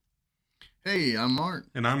Hey, I'm Mark.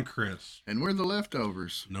 And I'm Chris. And we're the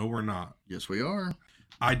Leftovers. No, we're not. Yes, we are.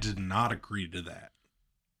 I did not agree to that.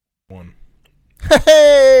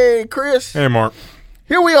 Hey, Chris. Hey, Mark.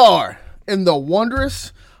 Here we are in the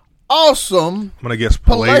wondrous, awesome, I'm going to guess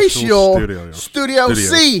palatial Studio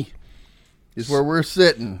C is where we're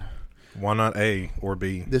sitting. Why not A or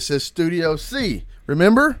B? This is Studio C.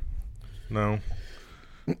 Remember? No.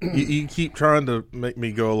 you keep trying to make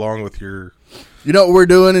me go along with your... You know what we're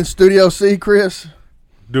doing in Studio C, Chris?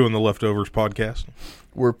 Doing the Leftovers podcast.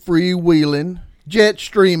 We're freewheeling, jet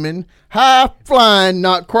streaming, high flying,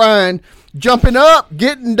 not crying, jumping up,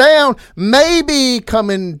 getting down, maybe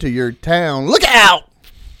coming to your town. Look out!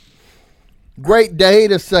 Great day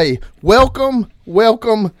to say welcome,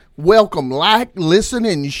 welcome, welcome. Like, listen,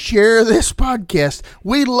 and share this podcast.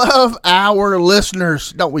 We love our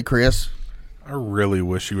listeners, don't we, Chris? I really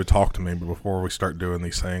wish you would talk to me before we start doing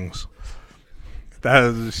these things.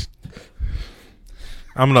 I'm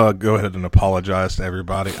going to go ahead and apologize to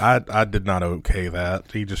everybody. I did not okay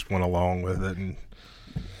that. He just went along with it. And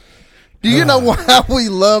do you know why we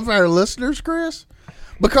love our listeners, Chris?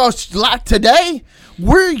 Because like today,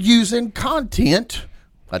 we're using content,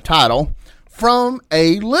 a title, from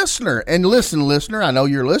a listener. And listen, listener, I know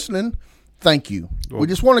you're listening. Thank you. Well, we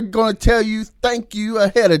just going to tell you thank you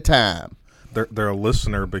ahead of time. They're a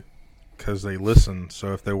listener because they listen.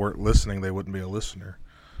 So if they weren't listening, they wouldn't be a listener.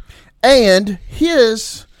 And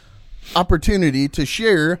his opportunity to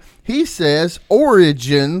share, he says,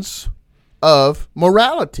 origins of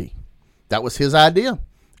morality. That was his idea.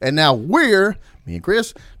 And now me and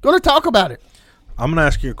Chris, going to talk about it. I'm going to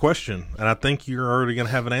ask you a question, and I think you're already going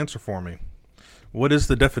to have an answer for me. What is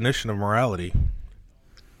the definition of morality?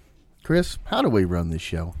 Chris, how do we run this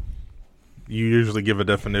show? You usually give a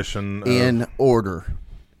definition in order.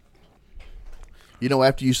 You know,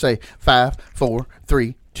 after you say 5, 4,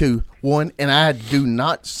 3, 2, 1, and I do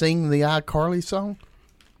not sing the iCarly song,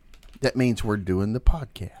 that means we're doing the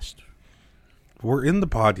podcast. We're in the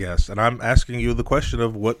podcast, and I'm asking you the question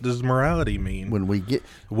of what does morality mean?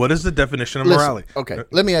 What is the definition of morality? Okay,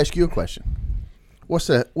 let me ask you a question. What's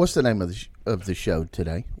the name of the show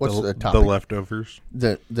today? What's the topic? The Leftovers.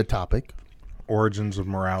 The topic. Origins of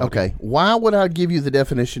morality. Okay, why would I give you the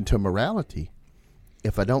definition to morality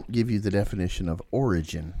if I don't give you the definition of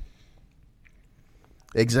origin?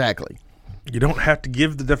 Exactly. You don't have to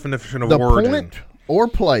give the definition of the origin. Point or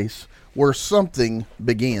place where something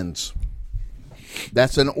begins.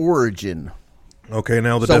 That's an origin. Okay,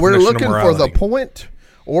 now the so definition we're looking of morality. for the point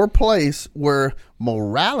or place where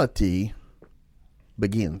morality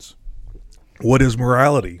begins. What is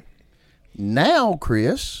morality? Now,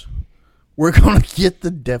 Chris, we're going to get the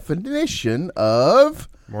definition of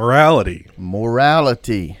morality.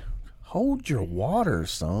 Morality. Hold your water,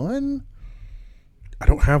 son. I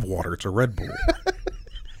don't have water. It's a Red Bull.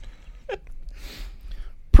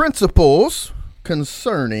 Principles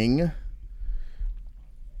concerning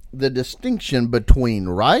the distinction between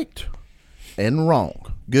right and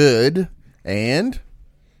wrong, good and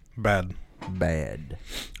bad,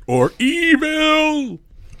 or evil.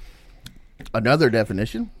 Another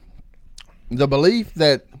definition: the belief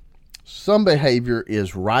that some behavior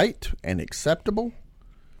is right and acceptable,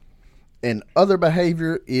 and other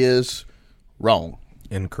behavior is wrong,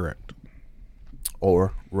 incorrect,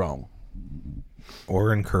 or wrong,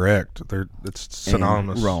 or incorrect. It's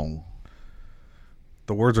synonymous. And wrong.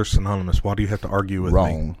 The words are synonymous. Why do you have to argue with me?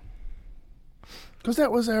 Wrong. Because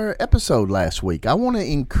that was our episode last week. I want to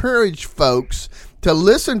encourage folks to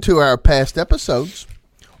listen to our past episodes.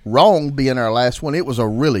 Wrong being our last one. It was a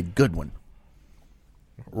really good one.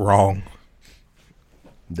 Wrong.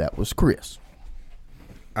 That was Chris.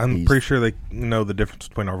 I'm pretty sure they know the difference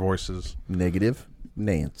between our voices. Negative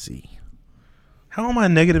Nancy. How am I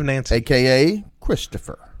negative Nancy? A.K.A.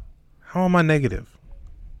 Christopher. How am I negative?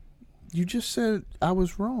 You just said I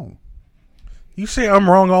was wrong. You say I'm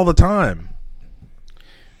wrong all the time.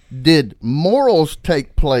 Did morals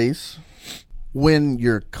take place when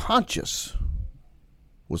your conscience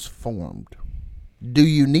was formed? Do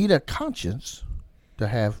you need a conscience to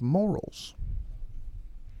have morals?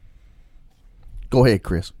 Go ahead,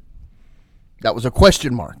 Chris. That was a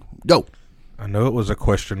question mark. Go. I know it was a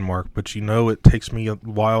question mark, but you know it takes me a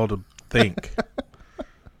while to think.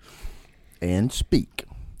 And speak.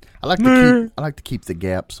 I like to keep the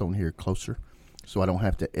gaps on here closer, so I don't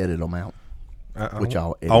have to edit them out. Which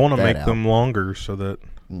I'll edit. I want to make out. them longer so that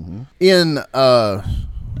in a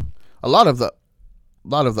lot of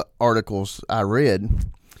the articles I read,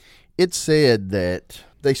 it said that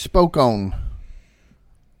they spoke on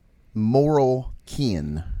moral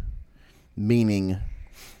kin, meaning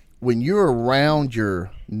when you're around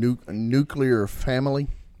your nuclear family,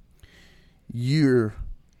 your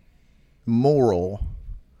moral,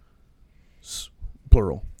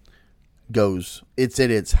 plural, it's at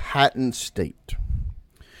its heightened state.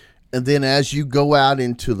 And then as you go out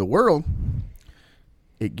into the world,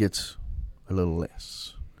 it gets a little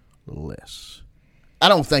less. I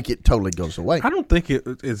don't think it totally goes away. I don't think it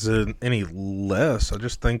is any less. I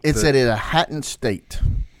just think it's at a heightened state.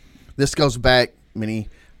 This goes back many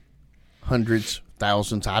hundreds,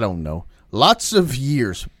 thousands, I don't know. Lots of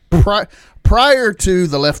years prior to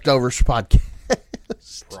the Leftovers podcast.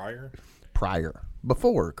 Prior.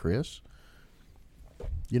 Before, Chris.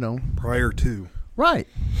 Prior to. Right.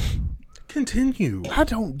 Continue. I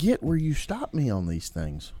don't get where you stop me on these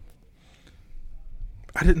things.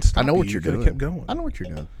 I didn't stop. I know you. what you're doing. Kept going. I know what you're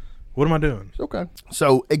doing. What am I doing? It's okay.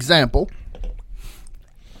 So, example.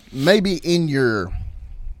 Maybe in your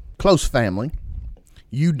close family,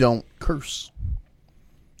 you don't curse.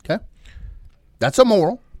 Okay? That's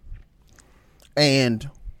immoral. And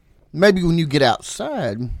maybe when you get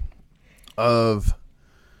outside of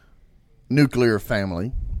nuclear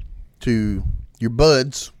family to your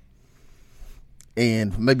buds,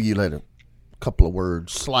 and maybe you let a couple of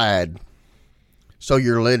words slide, so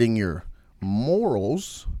you're letting your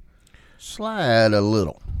morals slide a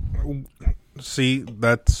little. See,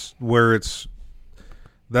 that's where it's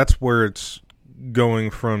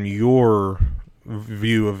going from your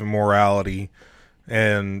view of morality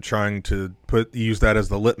and trying to use that as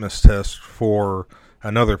the litmus test for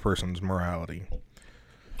another person's morality.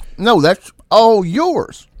 No, that's all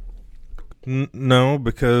yours. No,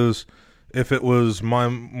 because if it was my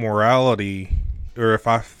morality, or if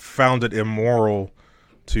I found it immoral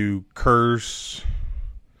to curse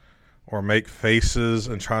or make faces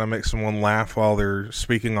and try to make someone laugh while they're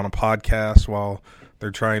speaking on a podcast, while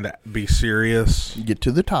they're trying to be serious. Get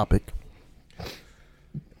to the topic.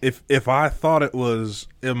 If I thought it was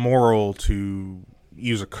immoral to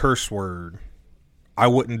use a curse word, I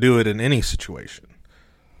wouldn't do it in any situation.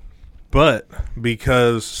 But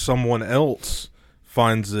because someone else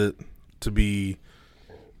finds it to be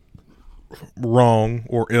wrong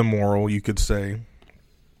or immoral, you could say,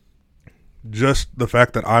 just the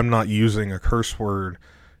fact that I'm not using a curse word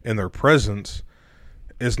in their presence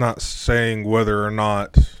is not saying whether or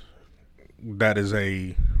not that is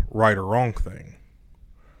a right or wrong thing.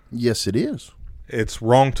 Yes, it is. It's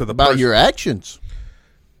wrong to the about person. Your actions.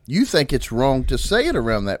 You think it's wrong to say it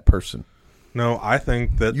around that person. No, I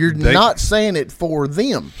think that you're not saying it for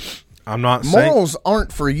them. I'm not saying morals saying,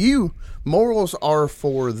 aren't for you. Morals are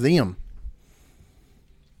for them.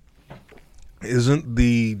 Isn't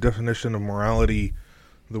the definition of morality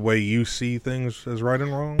the way you see things as right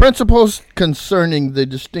and wrong? Principles concerning the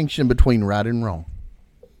distinction between right and wrong.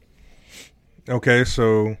 Okay,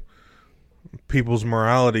 so people's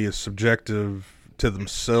morality is subjective to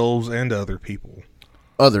themselves and to other people.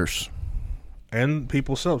 Others. And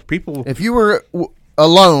people's. People. If you were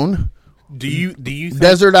alone, do you think,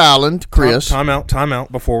 desert island, Chris? Time out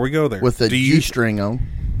before we go there. With a G-string on.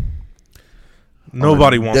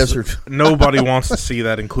 Nobody wants. Nobody wants to see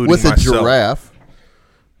that, including with myself. A giraffe.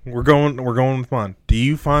 We're going with mine. Do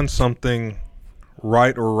you find something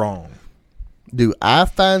right or wrong? Do I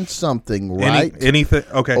find something right? Anything?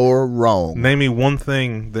 Okay. Or wrong? Name me one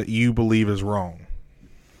thing that you believe is wrong.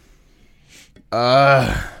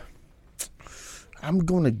 I'm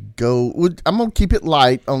going to keep it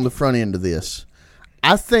light on the front end of this.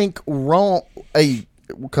 I think wrong,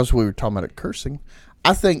 because we were talking about cursing,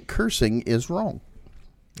 I think cursing is wrong.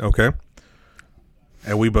 Okay.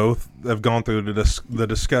 And we both have gone through the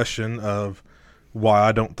discussion of why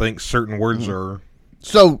I don't think certain words are.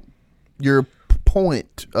 So, your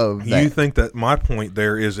point of that. You think that my point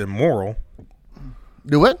there is immoral.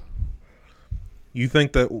 Do what? You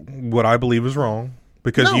think that what I believe is wrong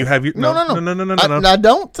because you have your no. I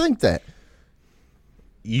don't think that.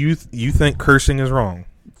 You think cursing is wrong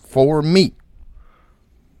for me.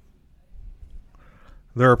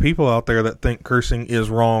 There are people out there that think cursing is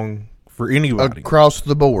wrong for anybody across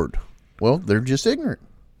the board. Well, they're just ignorant.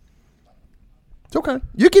 It's okay.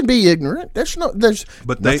 You can be ignorant. There's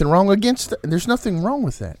nothing wrong against that. There's nothing wrong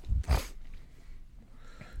with that.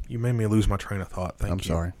 You made me lose my train of thought. Thank you. I'm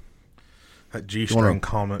sorry. That G-string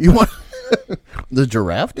comment. You want the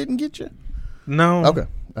giraffe didn't get you? No. Okay.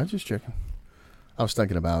 I was just checking. I was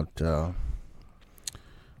thinking about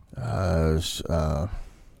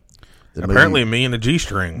apparently me and the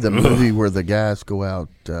G-string. The movie where the guys go out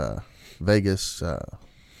Vegas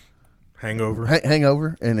Hangover.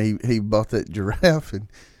 Hangover, and he bought that giraffe and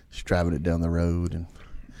he's driving it down the road.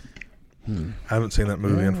 And I haven't seen that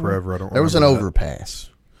movie in forever. I don't. There was an overpass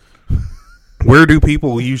Where do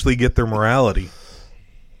people usually get their morality?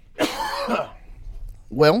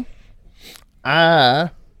 Well, I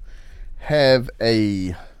have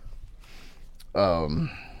an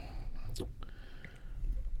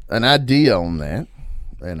idea on that,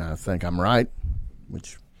 and I think I'm right,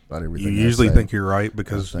 which about everything You usually I say, think you're right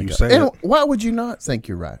because you say and it. why would you not think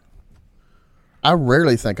you're right? I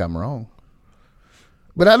rarely think I'm wrong.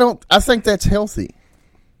 But I think that's healthy.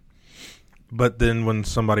 But then when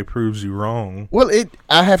somebody proves you wrong, Well,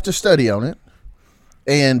 I have to study on it.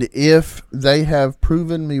 And if they have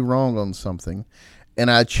proven me wrong on something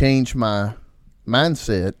and I change my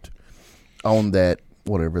mindset on that,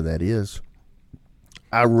 whatever that is,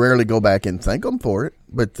 I rarely go back and thank them for it,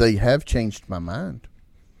 but they have changed my mind.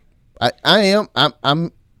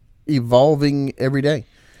 I'm evolving every day.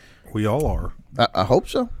 we all are. I hope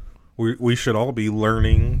so. We should all be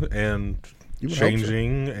learning and You would hope so.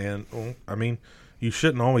 changing, and well, I mean, you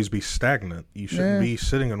shouldn't always be stagnant. You shouldn't be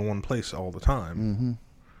sitting in one place all the time.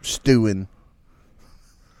 Stewing.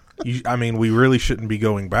 I mean, we really shouldn't be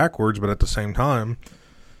going backwards, but at the same time,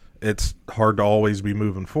 it's hard to always be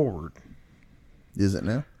moving forward. Is it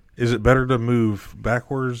now? Is it better to move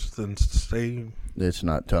backwards than stay? It's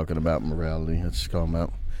not talking about morality. It's talking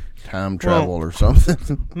about time travel or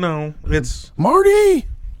something. No, it's Marty!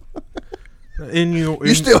 you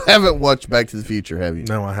You still haven't watched Back to the Future, have you?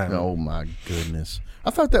 No, I haven't. Oh, my goodness.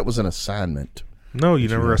 I thought that was an assignment. No, you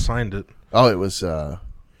never assigned it. Oh, it was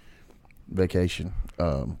vacation.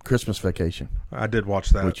 Christmas Vacation, I did watch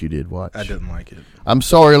that. which you did watch. I didn't like it. I'm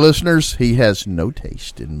sorry, listeners. He has no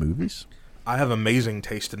taste in movies. I have amazing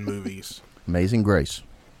taste in movies. Amazing Grace.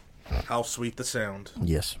 How sweet the sound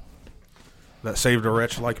Yes. that saved a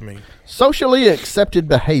wretch like me. Socially accepted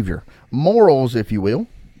behavior. Morals, if you will.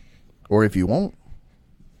 Or if you won't.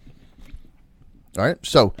 All right.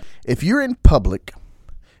 So, if you're in public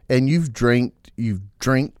and you've drinked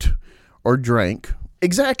or drank.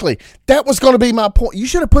 Exactly. That was going to be my point. You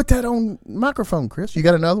should have put that on microphone, Chris. You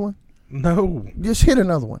got another one? No. Just hit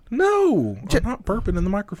another one. No. I'm not burping in the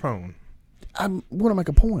microphone. I want to make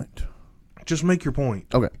a point. Just make your point.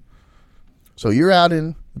 Okay. So you're out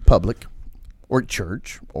in public or at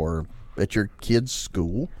church or at your kid's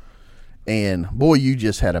school, and boy, you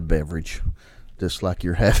just had a beverage just like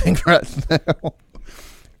you're having right now.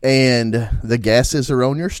 And the gases are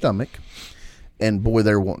on your stomach, and boy,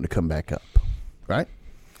 they're wanting to come back up, right?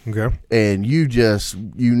 Okay. And you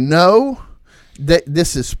know that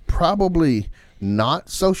this is probably not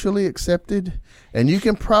socially accepted, and you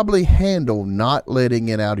can probably handle not letting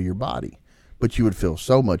it out of your body, but you would feel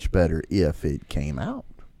so much better if it came out.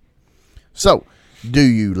 So, do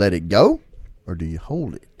you let it go or do you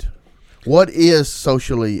hold it? What is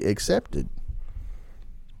socially accepted?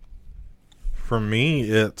 For me,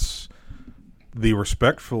 it's the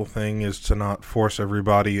respectful thing is to not force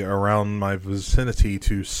everybody around my vicinity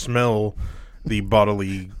to smell the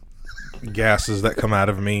bodily gases that come out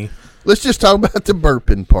of me. Let's just talk about the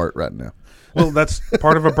burping part right now. Well, that's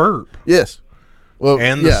part of a burp. Yes. Well,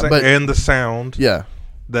 And and the sound yeah,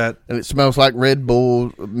 that and it smells like Red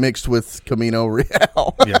Bull mixed with Camino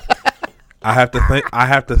Real. yeah. I have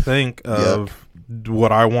to think of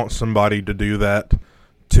what I want somebody to do that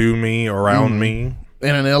to me, around me,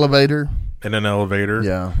 In an elevator. in an elevator,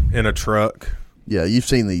 Yeah. in a truck. Yeah, you've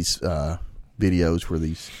seen these videos where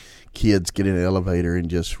these kids get in an elevator and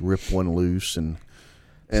just rip one loose, and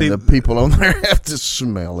See, the people on there have to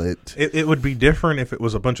smell it. It would be different if it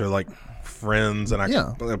was a bunch of like friends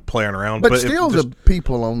and playing around. But if still, just- the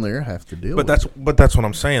people on there have to deal with it. But that's what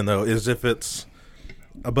I'm saying though, is if it's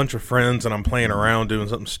a bunch of friends and I'm playing around doing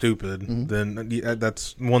something stupid, then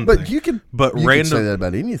that's one But thing. you can say that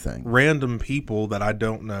about anything. Random people that I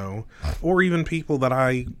don't know, or even people that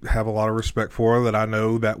I have a lot of respect for that I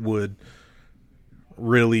know that would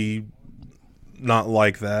really not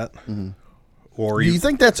like that. Or Do you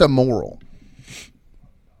think that's immoral?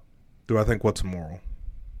 do I think what's immoral?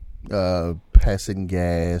 Passing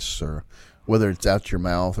gas, or whether it's out your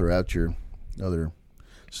mouth or out your other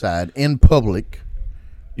side in public,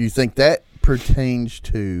 do you think that pertains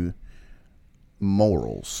to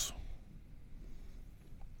morals?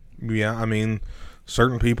 Yeah, I mean,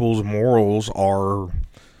 certain people's morals are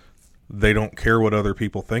they don't care what other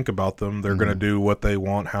people think about them. They're going to do what they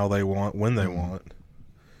want, how they want, when they want.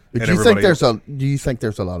 But And do you think everybody do you think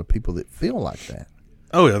there's a lot of people that feel like that?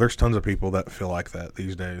 Oh yeah, there's tons of people that feel like that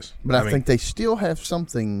these days. But I think they still have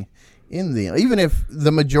something in them, even if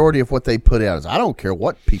the majority of what they put out is, I don't care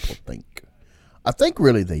what people think. I think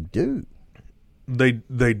really they do. They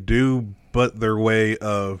do, but their way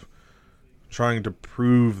of trying to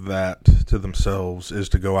prove that to themselves is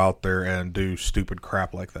to go out there and do stupid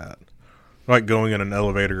crap like that. Like going in an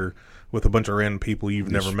elevator with a bunch of random people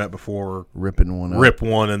you've never met before. Ripping one up. Rip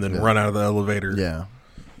one and then run out of the elevator. Yeah.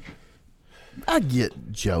 I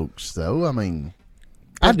get jokes, though. I mean,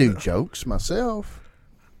 I do jokes myself.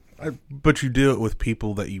 But you do it with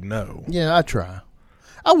people that you know. Yeah, I try.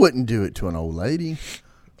 I wouldn't do it to an old lady.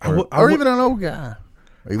 Or even an old guy.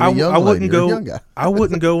 Or even a young lady or a young guy. I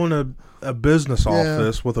wouldn't go in a business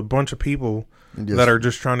office with a bunch of people that are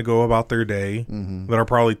just trying to go about their day, that are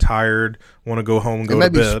probably tired, want to go home and go to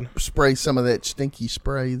bed. Spray some of that stinky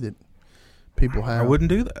spray that people have. I wouldn't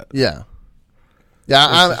do that. Yeah.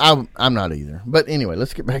 Yeah, I'm not either. But anyway,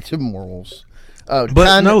 let's get back to morals.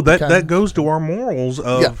 That goes to our morals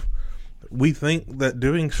of we think that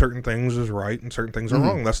doing certain things is right and certain things are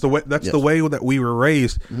wrong. That's the way. That's the way that we were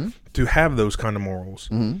raised to have those kind of morals.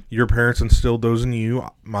 Your parents instilled those in you.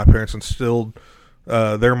 My parents instilled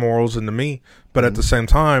their morals into me. But at the same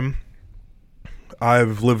time,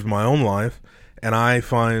 I've lived my own life, and I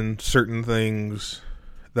find certain things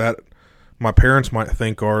that my parents might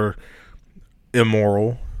think are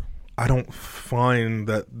immoral. I don't find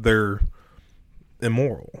that they're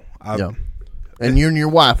immoral. And you and your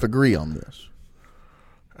wife agree on this.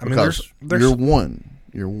 I mean, because you're one.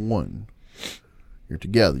 You're one. You're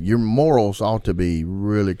together. Your morals ought to be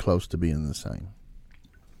really close to being the same.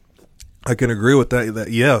 I can agree with that.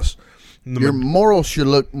 That yes, your morals should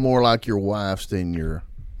look more like your wife's than your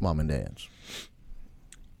mom and dad's.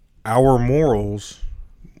 Our morals,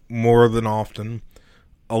 more than often,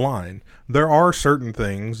 align. There are certain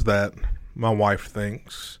things that my wife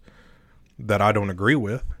thinks that I don't agree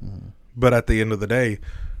with, but at the end of the day,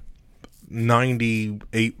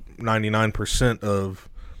 99% of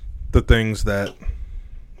the things that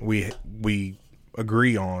we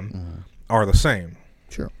agree on are the same.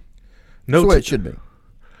 Sure. That's the way it should be.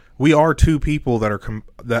 We are two people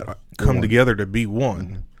that come together to be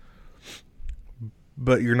one.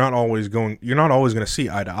 But you're not always going to see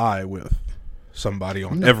eye to eye with somebody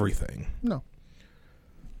on everything. No.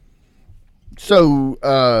 So,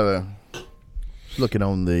 looking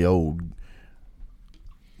on the old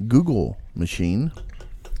Google machine,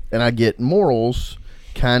 and I get morals,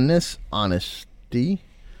 kindness, honesty,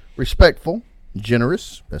 respectful,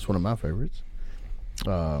 generous. That's one of my favorites.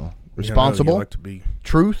 Responsible,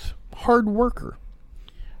 truth, hard worker.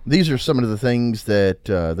 These are some of the things that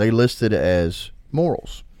they listed as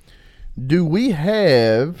morals. Do we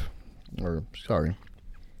as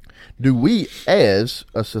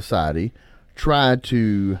a society try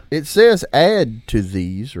to, it says add to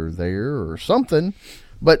these or there or something,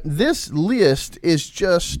 but this list is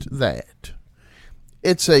just that.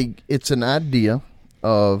 It's an idea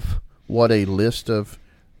of what a list of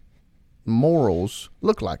morals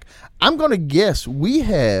look like. I'm going to guess we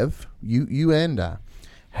have, you and I,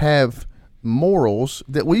 have morals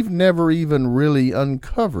that we've never even really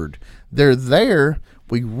uncovered. They're there.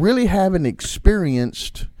 We really haven't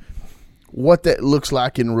experienced what that looks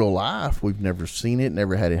like in real life. We've never seen it,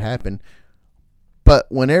 never had it happen. But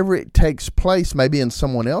whenever it takes place, maybe in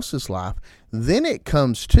someone else's life, then it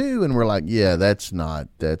comes to, and we're like, yeah, that's not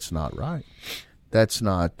right. That's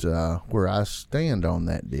not where I stand on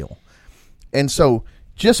that deal. And so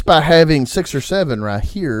just by having 6 or 7 right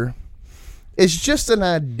here, it's just an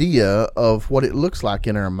idea of what it looks like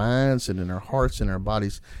in our minds and in our hearts and our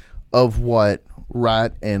bodies of what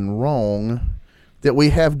right and wrong that we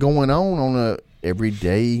have going on a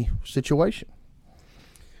everyday situation.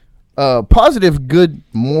 Positive, good,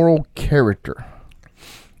 moral character.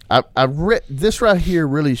 I read this right here.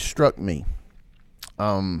 Really struck me.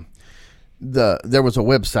 There was a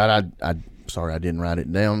website. Sorry, I didn't write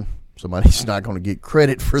it down. Somebody's not going to get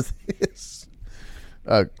credit for this.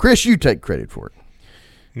 Chris, you take credit for it.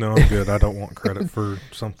 No, I'm good. I don't want credit for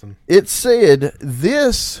something. It said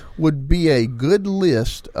this would be a good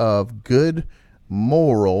list of good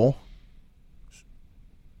moral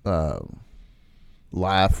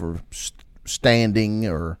life or standing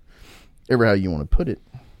or ever how you want to put it.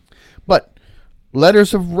 But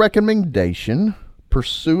letters of recommendation,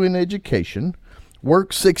 pursue an education,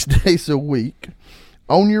 work 6 days a week,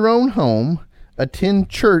 own your own home, attend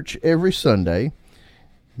church every Sunday,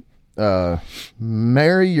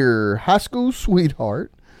 marry your high school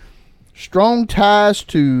sweetheart, strong ties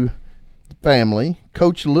to family,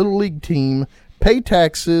 coach a little league team, pay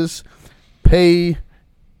taxes, pay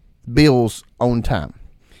bills on time.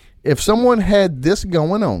 If someone had this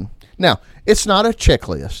going on, now it's not a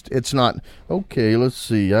checklist. It's not, okay, let's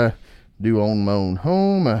see, I do own my own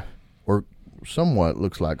home, I work somewhat,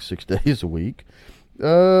 looks like 6 days a week.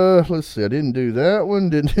 Let's see, I didn't do that one.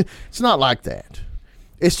 It's not like that.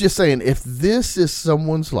 It's just saying if this is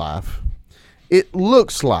someone's life it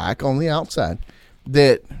looks like on the outside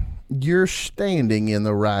that you're standing in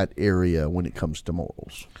the right area when it comes to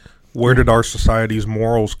morals. Where did our society's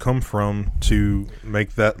morals come from to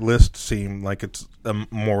make that list seem like it's a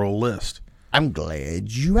moral list? I'm glad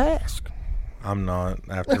you asked. I'm not,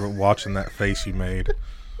 after watching that face you made.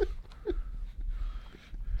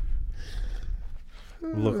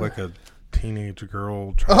 You look like a teenage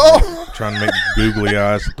girl trying to make googly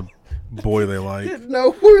eyes at the boy they like. Didn't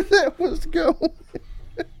know where that was going.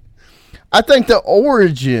 I think the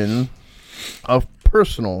origin of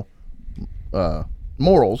personal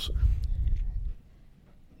morals,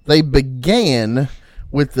 they began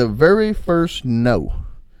with the very first no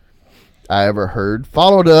I ever heard,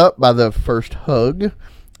 followed up by the first hug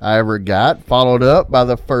I ever got, followed up by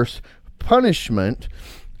the first punishment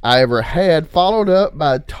I ever had, followed up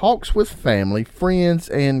by talks with family, friends,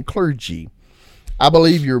 and clergy. I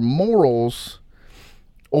believe your morals,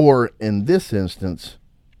 or in this instance,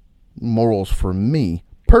 morals for me,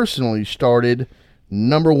 personally started,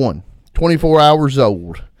 number one, 24 hours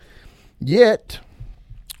old. Yet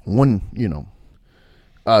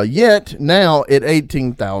now at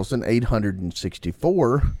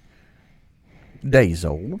 18,864 days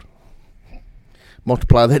old,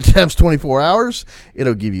 multiply that times 24 hours,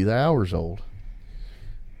 it'll give you the hours old.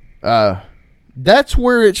 That's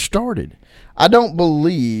where it started. I don't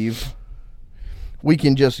believe we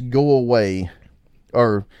can just go away,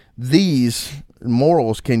 or these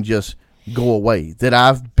morals can just go away that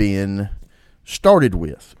I've been started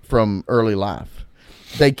with from early life.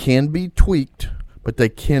 They can be tweaked, but they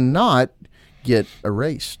cannot get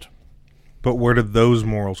erased. But where did those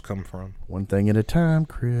morals come from? One thing at a time,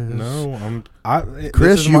 Chris. No,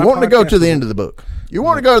 Chris, you want to go to the end of the book. You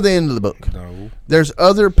want to go to the end of the book. No. There's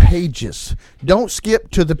other pages. Don't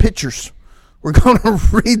skip to the pictures. We're going to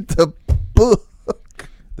read the book.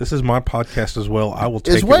 This is my podcast as well. I will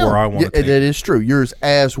take it where I want to take it. That is true. Yours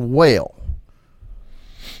as well.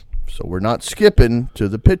 So we're not skipping to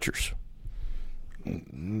the pictures.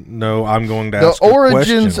 No, I'm going to the ask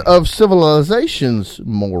origins a question. of civilization's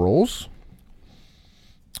morals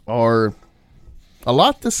are a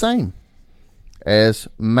lot the same as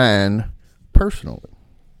mine personally,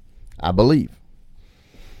 I believe.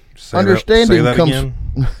 Say that again.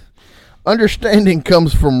 Understanding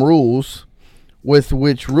comes from rules, with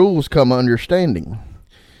which rules come understanding.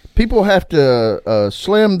 People have to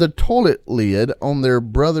slam the toilet lid on their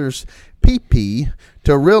brother's pee-pee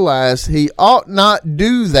to realize he ought not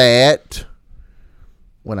do that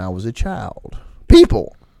when I was a child.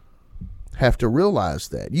 People have to realize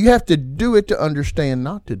that. You have to do it to understand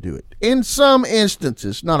not to do it. In some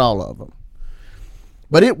instances, not all of them.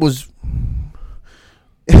 But it was...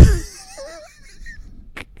 it's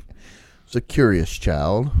a curious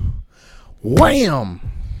child. Wham!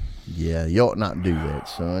 Yeah, you ought not do that,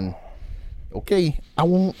 son. Okay, I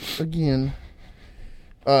won't again.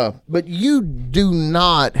 But you do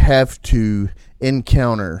not have to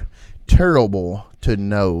encounter terrible to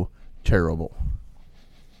know terrible.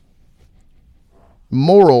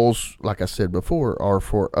 Morals, like I said before, are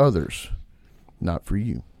for others, not for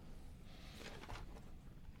you.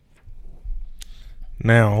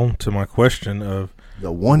 Now, to my question of...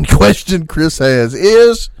 The one question Chris has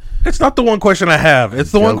is... It's not the one question I have.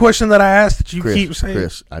 It's the one question that I asked that you keep saying.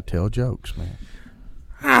 Chris, I tell jokes, man.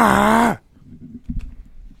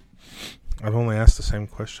 I've only asked the same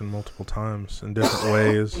question multiple times in different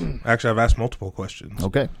ways. Actually, I've asked multiple questions.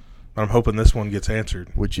 Okay. But I'm hoping this one gets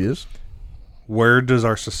answered. Which is? Where does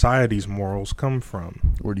our society's morals come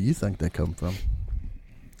from? Where do you think they come from?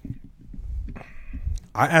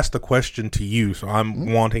 I asked the question to you, so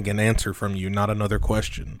I'm wanting an answer from you, not another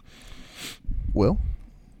question. Well,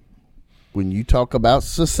 when you talk about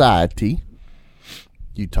society,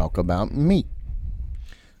 you talk about me.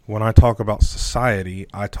 When I talk about society,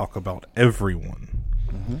 I talk about everyone.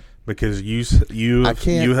 Mm-hmm. Because you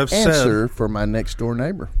have answer said for my next door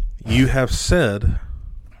neighbor. You have said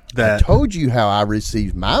that I told you how I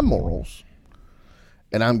receive my morals,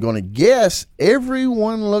 and I'm going to guess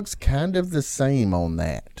everyone looks kind of the same on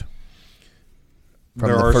that.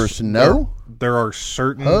 From the first no, there are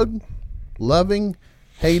certain hug, loving,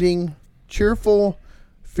 hating, cheerful,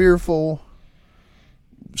 fearful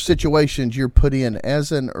situations you're put in as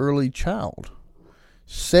an early child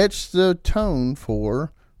sets the tone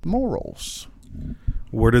for morals.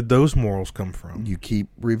 Where did those morals come from? You keep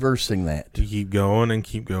reversing that. You keep going and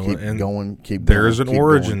keep going. There's an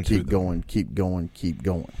origin to them. Keep going.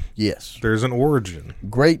 Yes. There's an origin.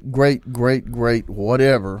 Great,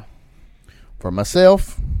 whatever. For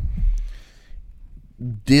myself,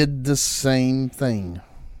 did the same thing.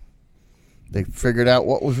 They figured out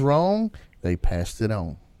what was wrong They passed it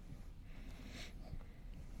on.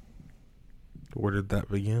 Where did that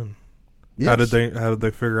begin? Yes. How did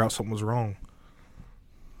they figure out something was wrong?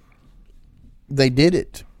 They did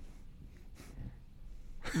it.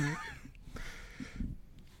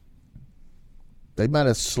 They might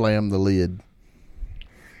have slammed the lid.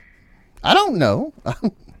 I don't know.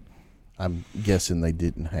 I'm guessing they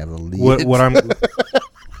didn't have a lid.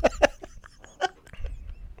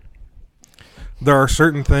 There are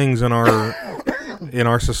certain things in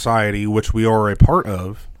our society which we are a part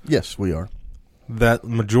of. Yes, we are. That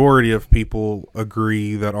majority of people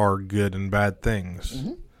agree that are good and bad things.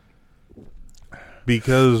 Mm-hmm.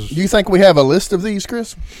 Because do you think we have a list of these,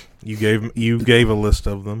 Chris? You gave a list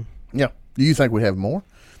of them. Yeah. Do you think we have more?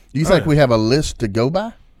 Do you think we have a list to go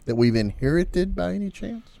by that we've inherited by any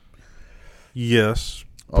chance? Yes.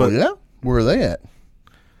 Oh yeah. Where are they at?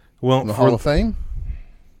 Well, in the Hall of Fame,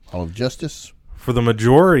 Hall of Justice. For the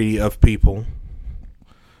majority of people,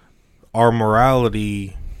 our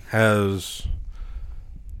morality has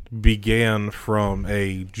began from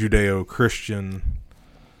a Judeo-Christian.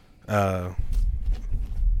 Why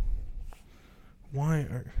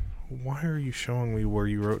are you showing me where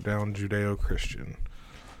you wrote down Judeo-Christian?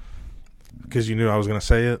 Because you knew I was going to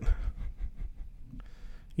say it.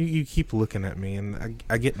 You keep looking at me, and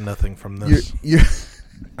I get nothing from this.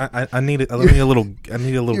 I need a little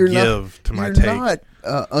give to my take. You're not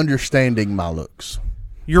understanding my looks.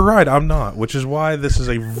 You're right, I'm not, which is why this is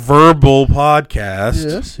a verbal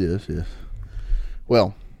podcast. Yes.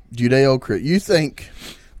 Well, Judeo-Christian. You think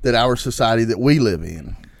that our society that we live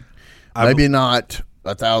in, maybe not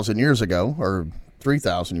 1,000 years ago or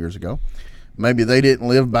 3,000 years ago, maybe they didn't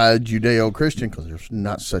live by Judeo-Christian because there's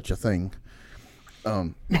not such a thing.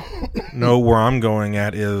 No, where I'm going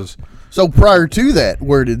at is... So prior to that,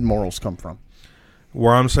 where did morals come from?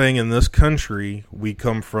 Where I'm saying in this country,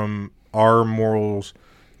 our morals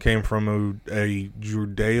came from a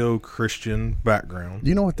Judeo-Christian background. Do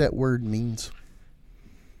you know what that word means?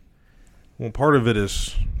 Well, part of it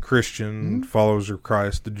is Christian, followers of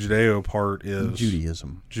Christ. The Judeo part is...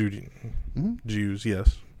 Judaism. Jews,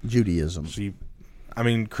 yes. Judaism. See, I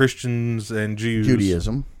mean, Christians and Jews...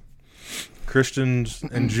 Judaism. Christians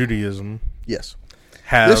and Judaism... Yes.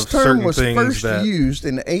 This term was first used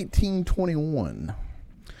in 1821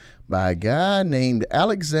 by a guy named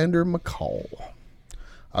Alexander McCall.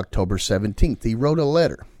 October 17th, he wrote a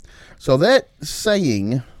letter. So that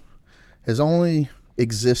saying has only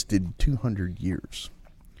existed 200 years.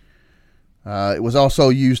 It was also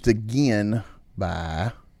used again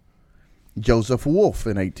by Joseph Wolff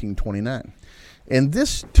in 1829. And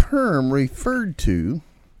this term referred to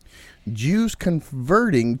Jews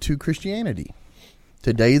converting to Christianity.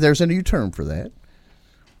 Today, there's a new term for that.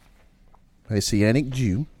 Messianic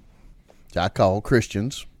Jew, which I call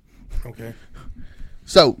Christians. Okay.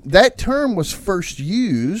 So, that term was first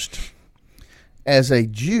used as a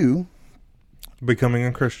Jew becoming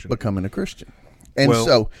a Christian. And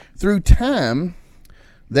so, through time,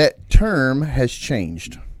 that term has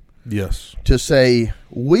changed. Yes. To say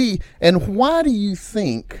we, and why do you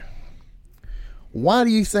think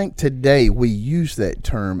today we use that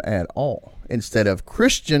term at all? Instead of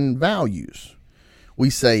Christian values, we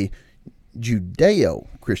say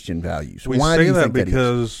Judeo-Christian values. Why do you think that?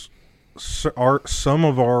 Because some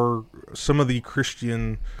of the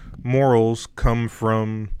Christian morals come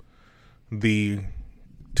from the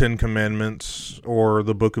Ten Commandments or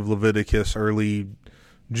the Book of Leviticus, early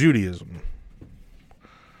Judaism.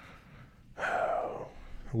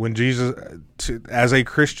 When as a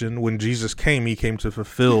Christian, when Jesus came, he came to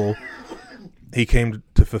fulfill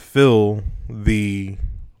the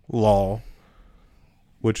law,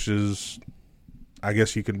 which is, I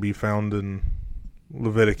guess you can be found in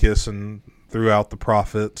Leviticus and throughout the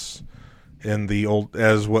prophets in the old,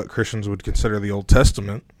 as what Christians would consider the Old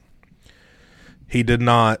Testament. He did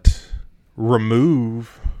not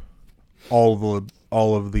remove all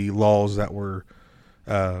of the laws that were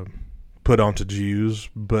put onto Jews,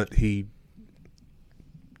 but he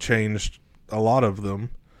changed a lot of them.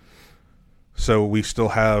 So we still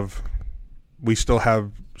have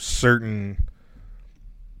certain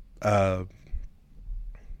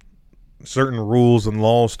rules and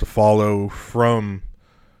laws to follow from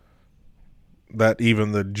that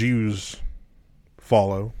even the Jews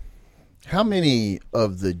follow. How many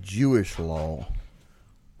of the Jewish law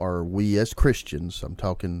are we as Christians, I'm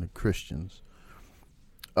talking Christians,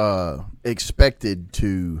 expected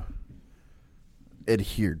to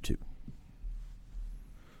adhere to?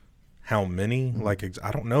 How many? Like,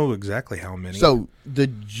 I don't know exactly how many. So the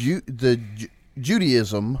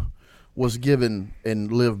Judaism was given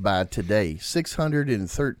and lived by today.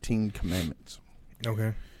 613 commandments.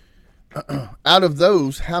 Okay. Out of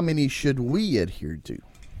those, how many should we adhere to?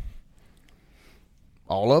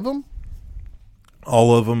 All of them?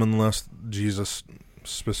 All of them, unless Jesus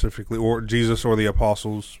specifically, or Jesus or the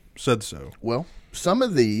apostles said so. Well, some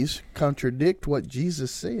of these contradict what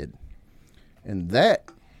Jesus said. And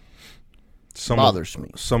that bothers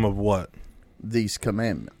me. Some of what? These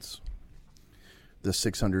commandments. The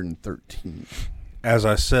 613. As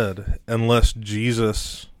I said, unless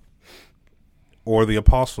Jesus or the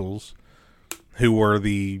apostles, who were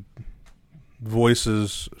the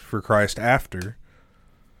voices for Christ after,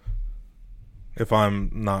 if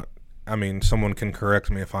I'm not, I mean, someone can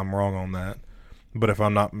correct me if I'm wrong on that, but if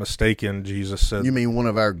I'm not mistaken, Jesus said... You mean one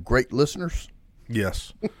of our great listeners?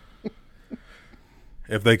 Yes.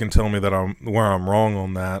 If they can tell me that where I'm wrong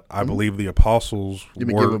on that, I believe the apostles Let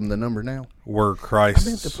me give them the number now. Were Christ's... I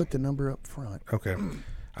meant to put the number up front. Okay.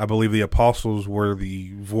 I believe the apostles were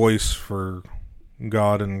the voice for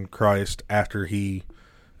God and Christ after he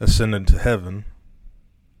ascended to heaven.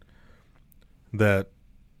 That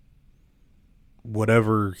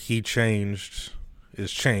whatever he changed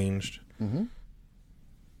is changed. Mm-hmm.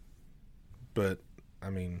 But, I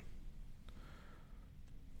mean,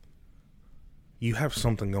 you have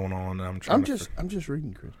something going on, and I'm just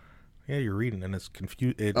reading, Chris. Yeah, you're reading, and it's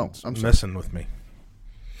It's I'm messing with me.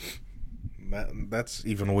 That's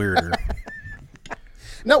even weirder.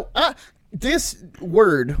 No, this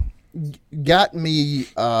word got me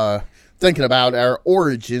thinking about our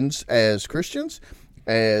origins as Christians,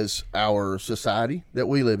 as our society that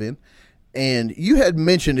we live in. And you had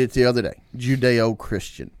mentioned it the other day,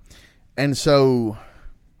 Judeo-Christian. And so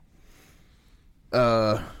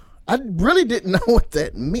I really didn't know what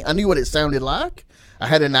that meant. I knew what it sounded like. I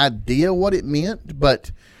had an idea what it meant,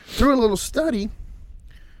 but through a little study,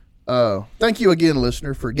 thank you again,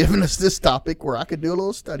 listener, for giving us this topic where I could do a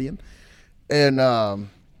little studying. And I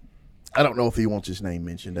don't know if he wants his name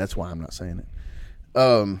mentioned. That's why I'm not saying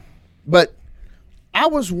it. But I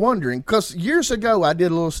was wondering, because years ago I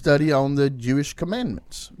did a little study on the Jewish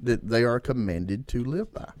commandments that they are commanded to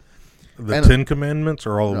live by. The 10 Commandments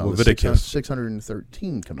or all of Leviticus?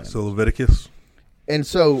 613 commandments. So Leviticus? And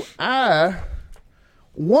so I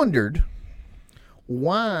wondered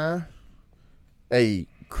why a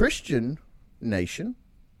Christian nation,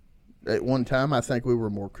 at one time I think we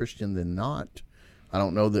were more Christian than not. I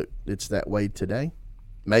don't know that it's that way today.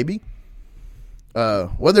 Maybe.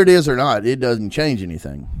 Whether it is or not, it doesn't change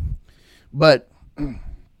anything. But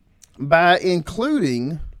by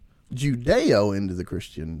including Judeo into the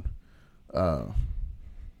Christian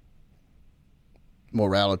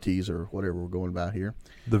moralities or whatever we're going about here.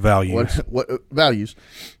 The values. What values?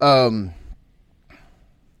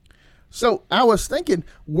 So I was thinking,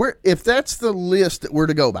 if that's the list that we're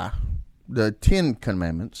to go by, the 10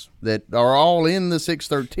 commandments that are all in the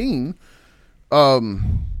 613,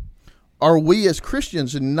 are we as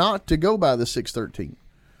Christians not to go by the 613?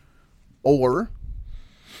 Or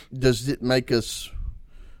does it make us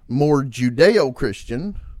more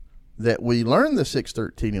Judeo-Christian that we learn the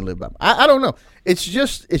 613 and live by? I don't know. It's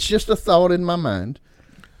just a thought in my mind.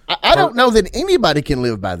 I don't know that anybody can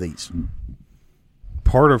live by these.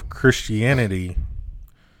 Part of Christianity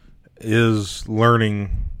is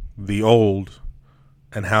learning the old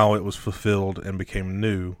and how it was fulfilled and became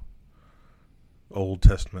new. Old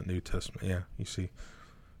Testament, New Testament. Yeah, you see.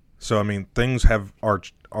 So I mean, things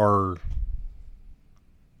are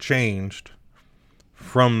changed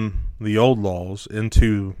from the old laws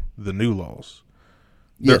into the new laws.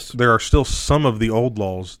 Yes, there are still some of the old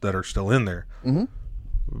laws that are still in there,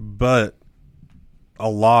 but a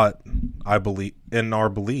lot, I believe, in our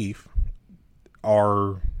belief,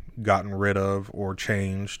 are gotten rid of or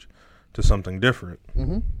changed to something different,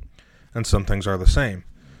 and some things are the same.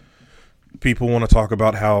 People want to talk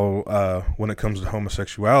about how when it comes to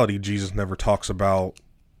homosexuality, Jesus never talks about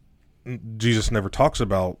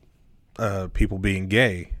people being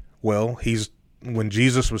gay. Well, when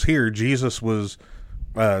Jesus was here, Jesus was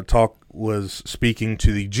speaking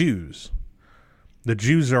to the Jews. The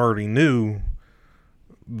Jews already knew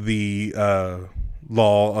the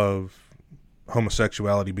law of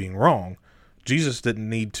homosexuality being wrong. Jesus didn't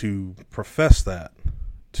need to profess that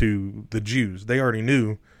to the Jews. They already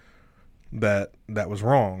knew that was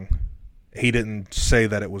wrong. He didn't say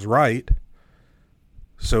that it was right,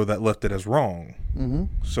 so that left it as wrong.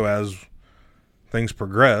 So as things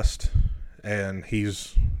progressed and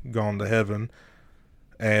he's gone to heaven,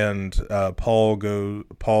 and Paul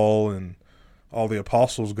and all the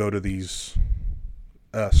apostles go to these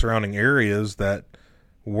surrounding areas that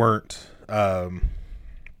weren't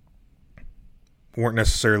weren't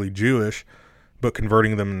necessarily Jewish, but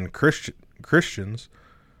converting them into Christians,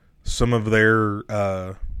 some of their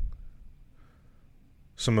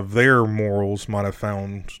morals might have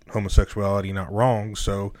found homosexuality not wrong.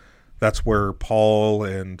 So that's where Paul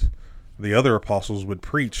and the other apostles would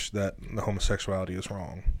preach that the homosexuality is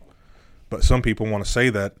wrong. But some people want to say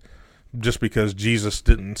that just because Jesus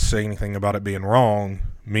didn't say anything about it being wrong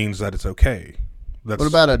means that it's okay. What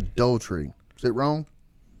about adultery? Is it wrong?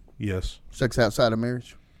 Yes. Sex outside of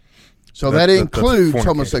marriage? So that includes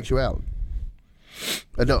homosexuality.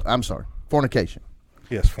 I'm sorry, fornication.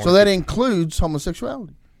 Yes, fornication. So that includes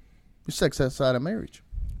homosexuality. Sex outside of marriage.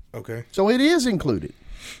 Okay. So it is included.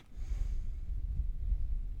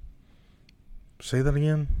 Say that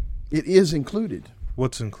again? It is included.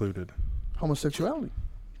 What's included? Homosexuality.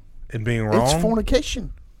 And being wrong? It's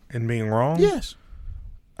fornication. And being wrong? Yes.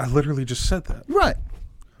 I literally just said that. Right.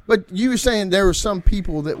 But you were saying there are some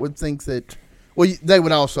people that would think that, well, they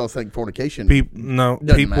would also think fornication.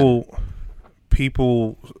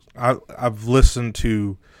 I've listened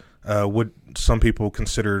to what some people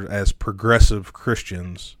consider as progressive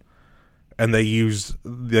Christians, and they use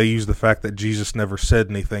the fact that Jesus never said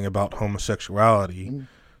anything about homosexuality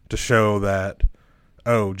to show that,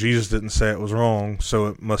 oh, Jesus didn't say it was wrong, so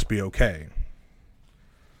it must be okay.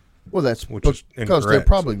 Well, that's because they're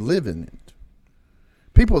probably living it.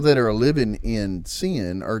 People that are living in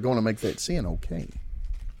sin are going to make that sin okay.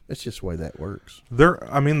 That's just the way that works. There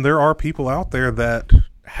are people out there that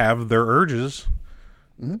have their urges,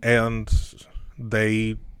 and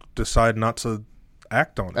they decide not to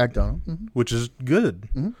act on it. Which is good.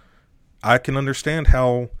 I can understand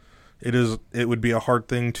how it would be a hard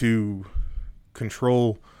thing to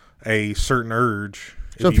control a certain urge.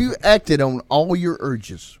 So if you acted on all your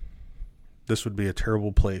urges, this would be a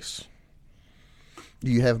terrible place. Do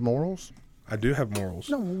you have morals? I do have morals.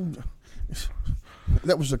 No.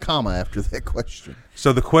 That was a comma after that question.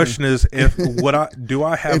 So the question is, do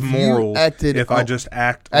I have morals if I just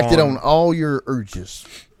acted on all your urges?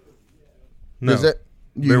 No.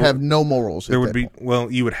 You have no morals. There would be,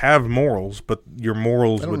 well, you would have morals, but your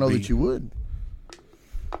morals would be. I don't know that you would.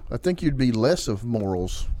 I think you'd be less of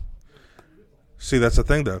morals. See, that's the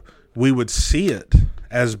thing, though. We would see it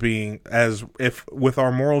as if with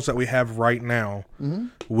our morals that we have right now,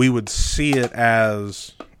 we would see it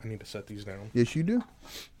as. I need to set these down. Yes, you do.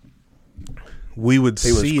 We would see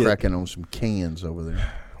it. He was cracking on some cans over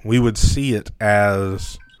there. We would see it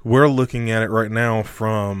as we're looking at it right now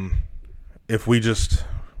from if we just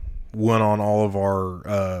went on all of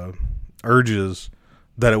our urges,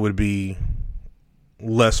 that it would be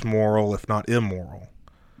less moral, if not immoral.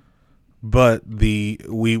 But we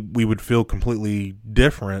would feel completely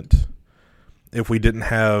different if we didn't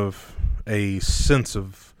have a sense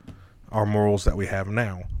of our morals that we have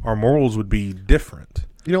now. Our morals would be different.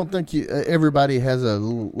 You don't think everybody has a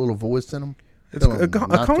little voice in them? It's a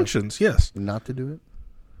conscience, yes. Not to do it?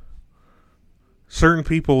 Certain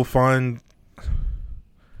people find...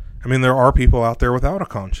 there are people out there without a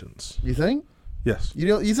conscience. You think? Yes.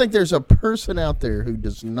 You think there's a person out there who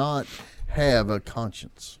does not have a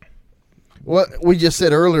conscience? Well, we just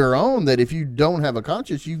said earlier on that if you don't have a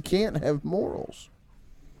conscience, you can't have morals.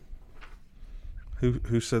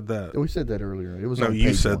 Who said that? We said that earlier. It was no, on you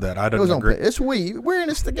page said one. that. I don't agree. We're in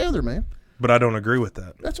this together, man. But I don't agree with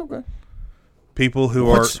that. That's okay. People who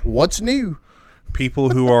what's new?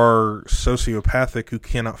 People who are sociopathic who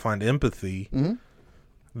cannot find empathy,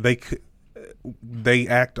 they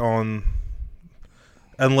act on,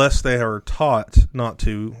 unless they are taught not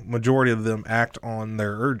to. Majority of them act on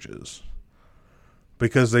their urges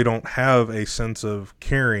because they don't have a sense of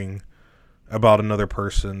caring about another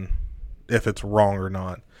person. If it's wrong or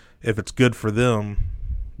not. If it's good for them,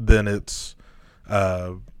 then it's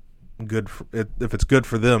good. If it's good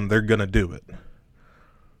for them, they're gonna do it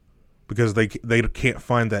because they can't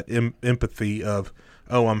find that empathy of,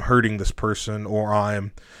 oh, I'm hurting this person, or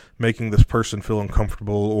I'm making this person feel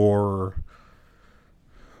uncomfortable, or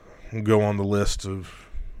go on the list of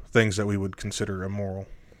things that we would consider immoral.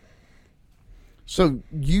 So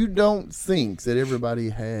you don't think that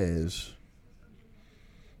everybody has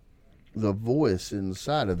the voice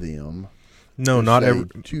inside of them? No, not every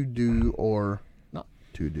to do or not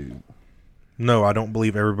to do. No, I don't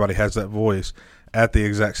believe everybody has that voice. At the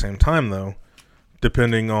exact same time, though,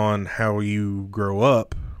 depending on how you grow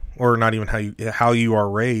up, or not even how you are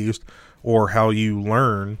raised, or how you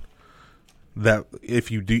learn, that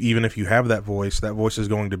if you do, even if you have that voice is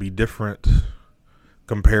going to be different.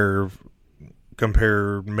 Compare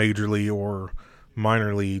majorly or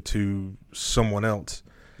minorly to someone else.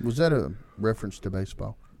 Was that a reference to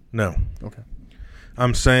baseball? No. Okay.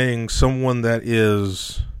 I'm saying someone that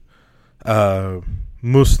is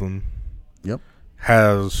Muslim Yep.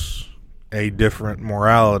 has a different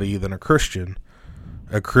morality than a Christian.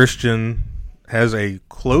 A Christian has a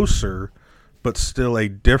closer, but still a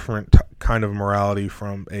different kind of morality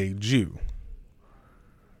from a Jew.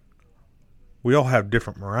 We all have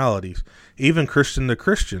different moralities, even Christian to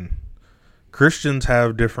Christian. Christians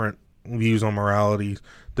have different views on morality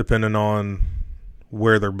depending on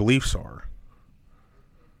where their beliefs are,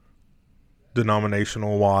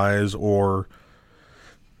 denominational wise, or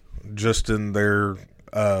just in their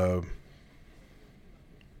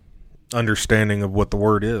understanding of what the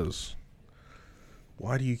word is.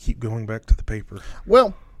 Why do you keep going back to the paper?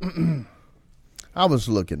 Well, I was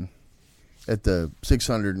looking at the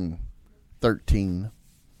 613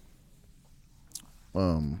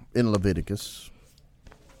 in Leviticus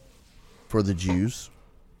for the Jews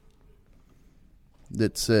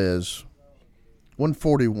that says,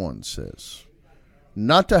 141 says,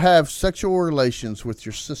 not to have sexual relations with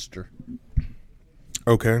your sister.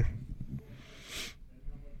 Okay.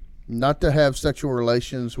 Not to have sexual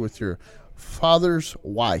relations with your father's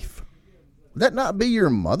wife. Would that not be your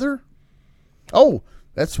mother? Oh,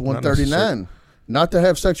 that's 139. Not to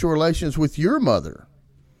have sexual relations with your mother.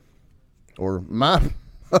 Or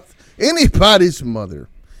anybody's mother.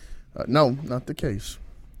 No, not the case.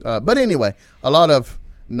 But anyway, a lot of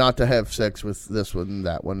not to have sex with this one,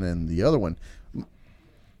 that one, and the other one.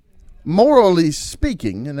 Morally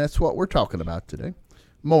speaking, and that's what we're talking about today,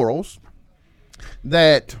 morals,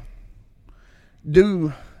 that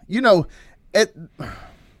do,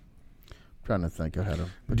 trying to think of how to.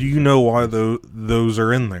 Do you know why those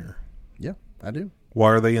are in there? Yeah, I do. Why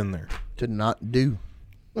are they in there? To not do.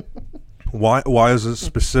 Why is it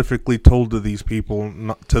specifically told to these people,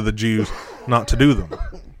 not to the Jews, not to do them?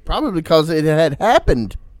 Probably because it had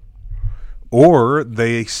happened. Or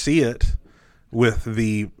they see it with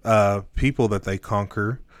the people that they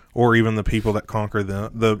conquer, or even the people that conquer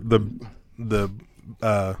them, the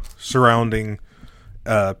surrounding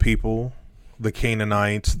people, the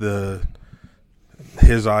Canaanites, the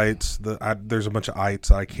Hittites. There's a bunch of ites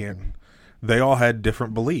I can't. They all had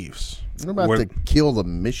different beliefs. What about to kill the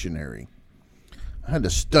missionary? I had to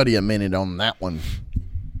study a minute on that one.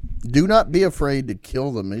 Do not be afraid to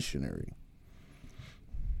kill the missionary.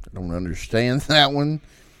 I don't understand that one.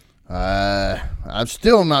 I'm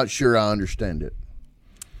still not sure I understand it.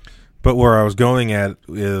 But where I was going at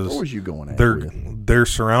is, where was you going at? They're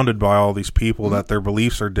surrounded by all these people that their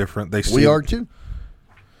beliefs are different. We are too.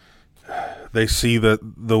 They see that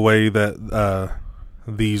the way that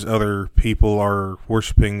these other people are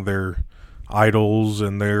worshiping their idols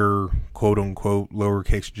and their quote unquote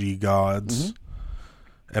lowercase g gods,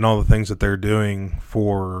 and all the things that they're doing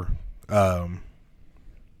for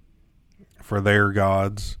their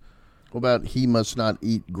gods. What about he must not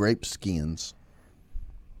eat grape skins?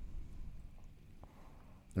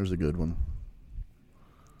 There's a good one.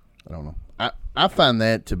 I don't know. I find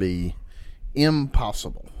that to be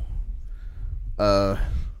impossible.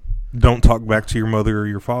 Don't talk back to your mother or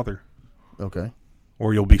your father. Okay.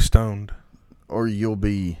 Or you'll be stoned. Or you'll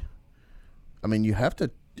be... I mean, you have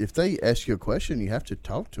to... If they ask you a question, you have to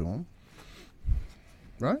talk to them.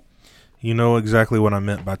 Right? You know exactly what I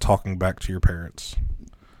meant by talking back to your parents.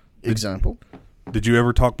 Example? Did you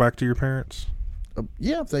ever talk back to your parents?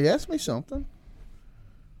 Yeah, if they ask me something.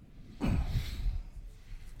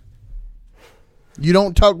 You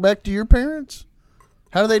don't talk back to your parents?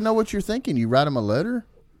 How do they know what you're thinking? You write them a letter?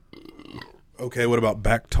 Okay, what about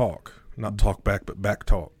back talk? Not talk back, but back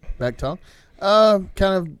talk. Back talk? Kind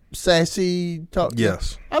of sassy talk?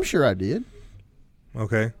 Yes. I'm sure I did.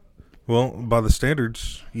 Okay. Well, by the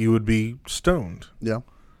standards, you would be stoned. Yeah.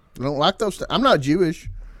 I don't like those. I'm not Jewish.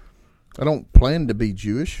 I don't plan to be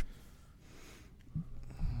Jewish.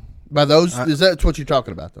 By those, is that what you're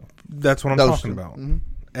talking about, though? That's what I'm talking about. Mm-hmm.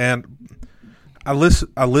 And I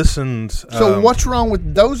listened. So what's wrong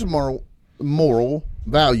with those moral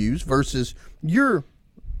values versus your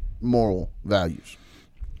moral values?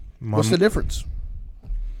 What's the difference?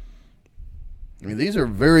 I mean, these are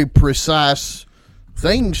very precise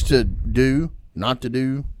things to do, not to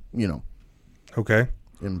do, Okay.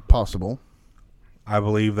 Impossible. I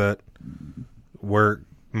believe that where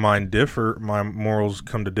my morals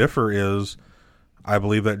come to differ is I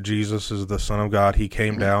believe that Jesus is the Son of God. He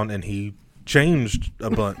came down and he changed a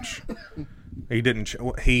bunch. He didn't.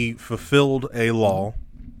 He fulfilled a law.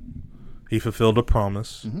 He fulfilled a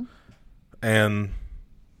promise. Mm-hmm. And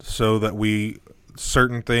so that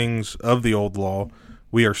certain things of the old law,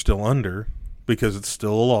 we are still under because it's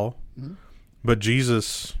still a law. Mm-hmm. But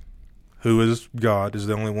Jesus, who is God, is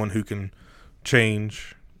the only one who can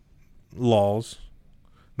change laws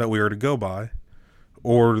that we are to go by,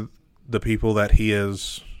 or the people that he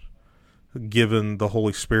has given the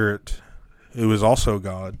Holy Spirit, who is also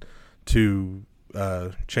God, to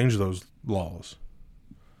change those laws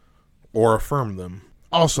or affirm them.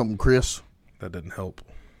 Awesome, Chris. That didn't help.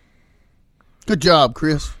 Good job,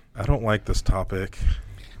 Chris. I don't like this topic.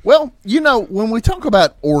 Well, when we talk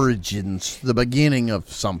about origins, the beginning of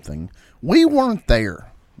something, we weren't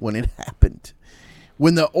there when it happened.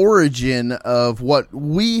 When the origin of what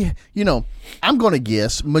we, I'm going to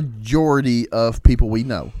guess majority of people we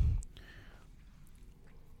know,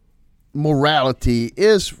 morality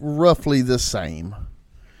is roughly the same.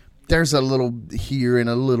 There's a little here and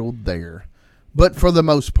a little there. But for the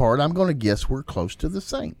most part, I'm going to guess we're close to the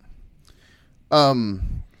same.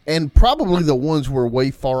 And probably the ones we're way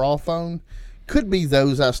far off on could be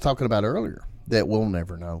those I was talking about earlier that we'll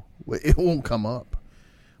never know. It won't come up.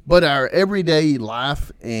 But our everyday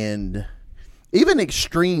life and even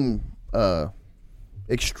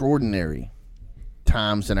extraordinary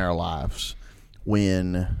times in our lives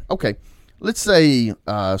when, okay, let's say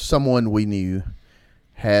someone we knew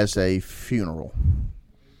has a funeral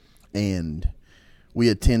and we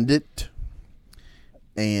attend it,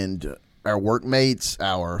 and our workmates,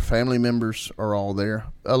 our family members are all there.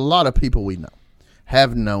 A lot of people we know,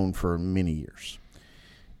 have known for many years.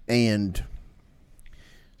 And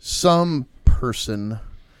some person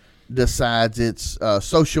decides it's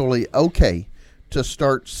socially okay to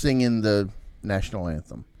start singing the national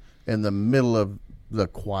anthem in the middle of the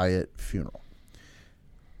quiet funeral.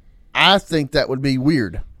 I think that would be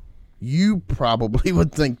weird. You probably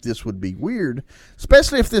would think this would be weird,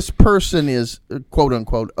 especially if this person is, quote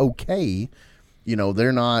unquote, okay.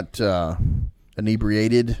 They're not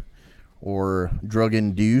inebriated or drug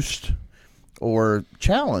induced or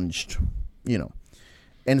challenged,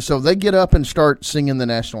 And so they get up and start singing the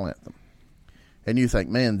national anthem. And you think,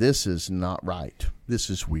 man, this is not right. This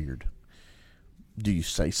is weird. Do you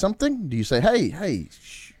say something? Do you say, hey,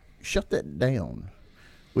 shut that down?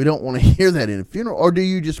 We don't want to hear that in a funeral. Or do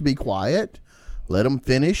you just be quiet, let them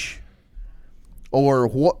finish? Or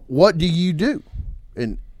what do you do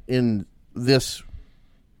in this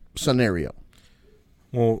scenario?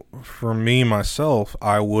 Well, for me, myself,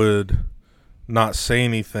 I would not say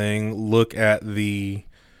anything, look at the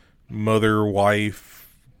mother,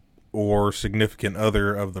 wife, or significant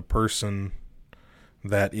other of the person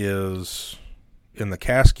that is in the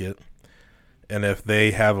casket, and if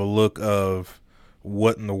they have a look of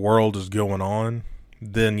what in the world is going on,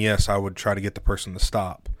 then yes, I would try to get the person to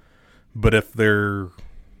stop. But if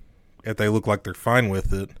they look like they're fine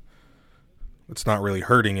with it, it's not really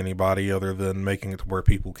hurting anybody other than making it to where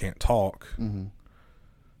people can't talk,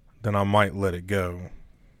 then I might let it go.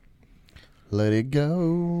 Let it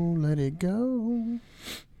go, let it go.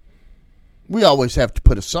 We always have to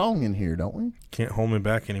put a song in here, don't we? Can't hold me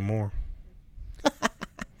back anymore.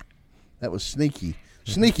 That was sneaky.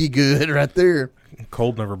 Sneaky good right there.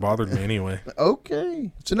 Cold never bothered me anyway.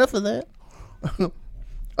 Okay. It's enough of that.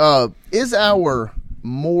 Is our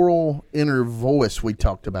moral inner voice we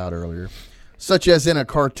talked about earlier, such as in a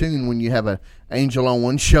cartoon when you have an angel on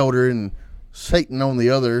one shoulder and Satan on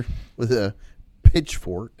the other with a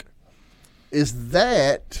pitchfork, is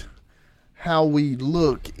that how we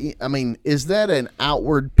look? I mean, is that an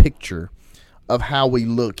outward picture of how we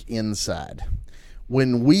look inside?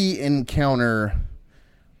 When we encounter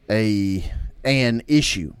an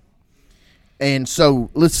issue, and so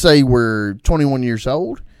let's say we're 21 years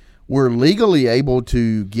old, we're legally able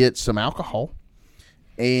to get some alcohol,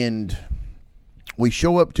 and we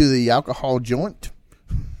show up to the alcohol joint.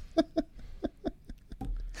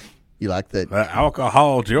 You like that?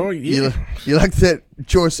 Alcohol joint? Yeah. You like that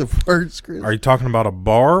choice of words, Chris? Are you talking about a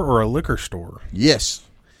bar or a liquor store? Yes.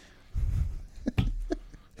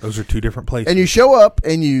 Those are two different places. And you show up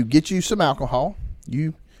and you get you some alcohol.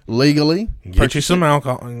 You legally get you some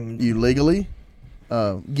alcohol. You legally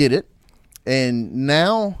get it. And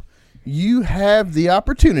now you have the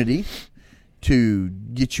opportunity to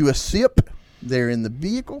get you a sip there in the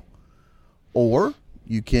vehicle. Or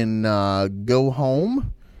you can go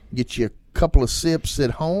home, get you a couple of sips at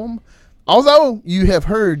home. Although you have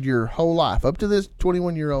heard your whole life, up to this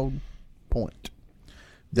 21-year-old point,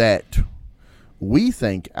 that we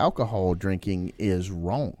think alcohol drinking is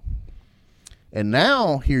wrong. And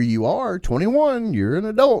now here you are, 21, you're an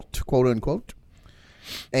adult, quote unquote.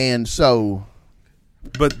 And so,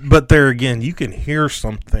 but there again, you can hear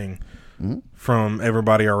something from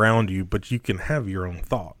everybody around you, but you can have your own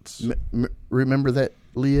thoughts. Remember that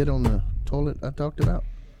lid on the toilet I talked about?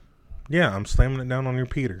 Yeah, I'm slamming it down on your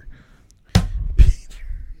Peter.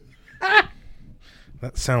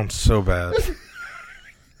 That sounds so bad.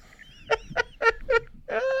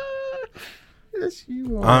 Yes,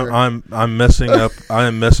 you are. I'm messing up. I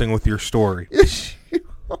am messing with your story. Yes, you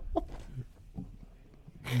are.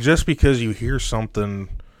 Just because you hear something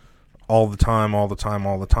all the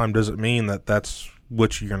time doesn't mean that that's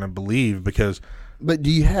what you're going to believe. But do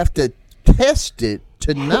you have to test it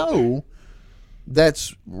to know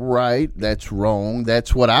that's right, that's wrong,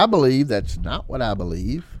 that's what I believe, that's not what I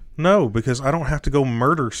believe? No, because I don't have to go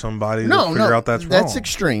murder somebody to figure out that's wrong. That's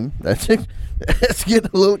extreme. That's getting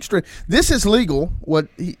a little extreme. This is legal.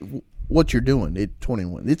 What you're doing at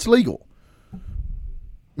 21, it's legal.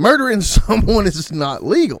 Murdering someone is not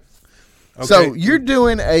legal. Okay. So you're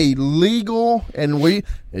doing a legal, and we,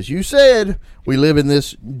 as you said, we live in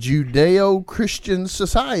this Judeo-Christian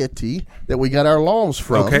society that we got our laws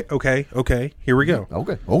from. Okay. Here we go.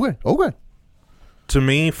 Okay. To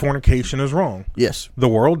me, fornication is wrong. Yes. The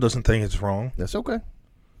world doesn't think it's wrong. That's okay.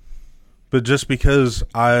 But just because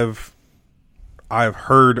I've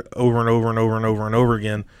heard over and over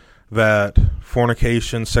again that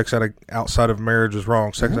fornication, sex outside of marriage is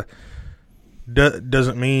wrong. Sex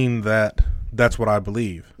doesn't mean that that's what I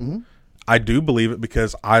believe. Mm-hmm. I do believe it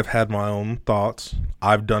because I've had my own thoughts.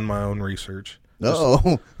 I've done my own research.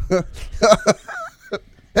 Uh-oh.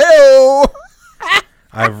 Hey-o!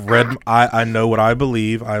 I've read. I know what I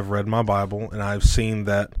believe. I've read my Bible, and I've seen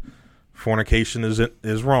that fornication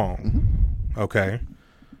is wrong. Mm-hmm. Okay,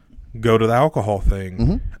 go to the alcohol thing.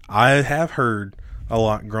 Mm-hmm. I have heard a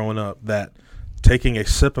lot growing up that taking a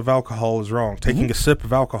sip of alcohol is wrong. Taking a sip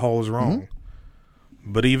of alcohol is wrong.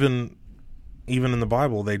 Mm-hmm. But even in the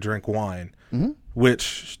Bible, they drink wine,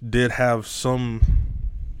 which did have some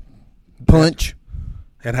punch.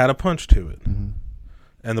 It had a punch to it,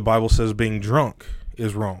 and the Bible says being drunk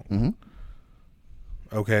is wrong.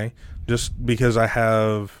 Mm-hmm. Okay, just because I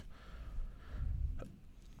have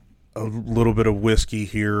a little bit of whiskey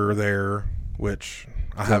here or there, which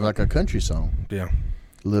I have like a country song. Yeah,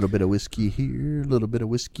 a little bit of whiskey here, a little bit of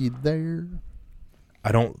whiskey there.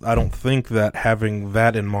 I don't think that having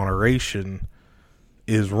that in moderation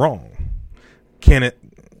is wrong. Can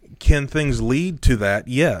things lead to that?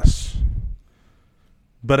 Yes,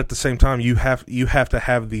 but at the same time, you have to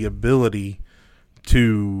have the ability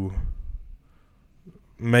to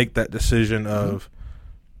make that decision of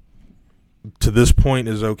to this point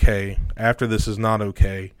is okay, after this is not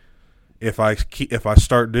okay. If I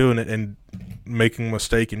start doing it and making a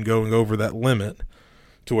mistake and going over that limit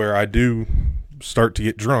to where I do start to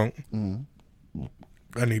get drunk,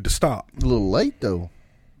 I need to stop. A little late though,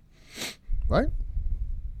 right?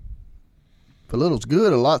 If a little's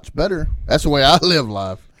good, a lot's better. That's the way I live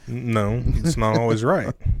life. No, it's not always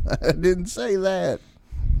right. I didn't say that.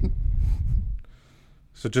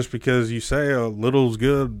 So just because you say a little's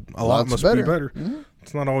good, a lot must be better. Mm-hmm.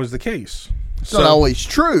 It's not always the case. It's not always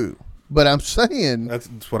true, but I'm saying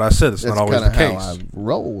that's what I said. It's not always the case. That's kind of how I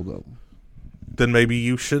roll, though. Then maybe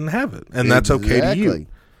you shouldn't have it, and that's okay to you.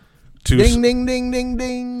 Ding, ding, ding, ding,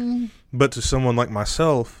 ding. But to someone like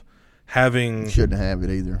myself, having... You shouldn't have it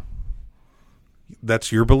either.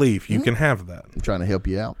 That's your belief. You can have that. I'm trying to help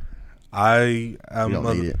you out. You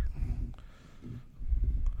don't need it.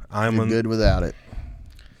 You're good without it.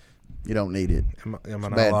 You don't need it. Am I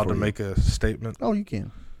not allowed to make a statement? Oh, you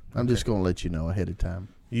can. I'm just going to let you know ahead of time.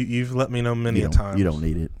 You've let me know many a times. You don't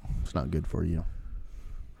need it. It's not good for you.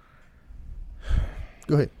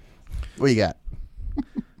 Go ahead. What you got?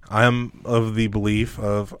 I am of the belief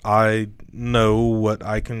of I know what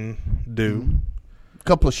I can do. A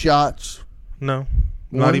couple of shots. No.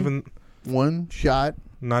 Not even one shot.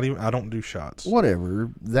 Not even. I don't do shots.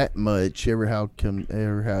 Whatever. That much. Ever how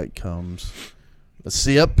it comes. A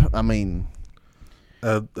sip. I mean,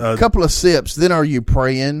 a couple of sips. Then are you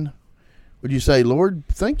praying? Would you say, Lord,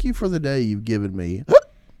 thank you for the day you've given me?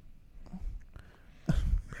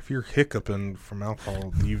 If you're hiccuping from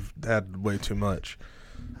alcohol, you've had way too much.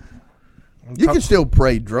 You can still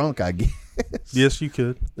pray drunk, I guess. Yes, you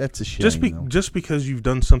could. That's a shame. Just because you've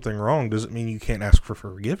done something wrong doesn't mean you can't ask for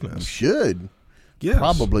forgiveness. You should. Yes.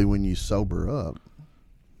 Probably when you sober up.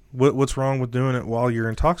 What's wrong with doing it while you're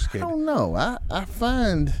intoxicated? I don't know. I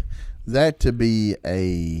find that to be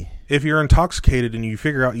a... If you're intoxicated and you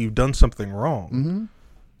figure out you've done something wrong... Mm-hmm.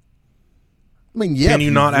 I mean, yeah, if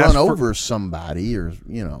you not run over somebody or,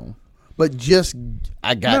 but just,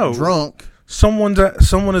 I got drunk. Someone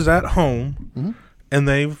is at home and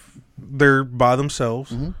they're by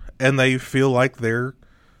themselves and they feel like they're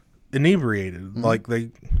inebriated. Like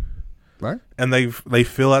right. And they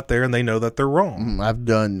feel out there and they know that they're wrong. I've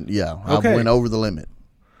done, I went over the limit.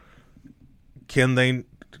 Can they,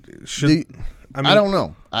 I don't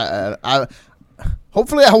know.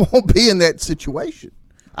 hopefully I won't be in that situation.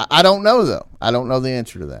 I don't know, though. I don't know the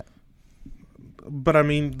answer to that. But I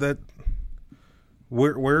mean that.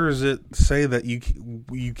 Where does it say that you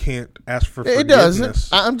can't ask for forgiveness? It doesn't.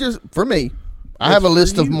 I'm just, for me, I have a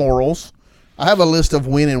list of morals. I have a list of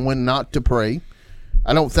when and when not to pray.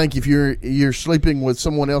 I don't think if you're sleeping with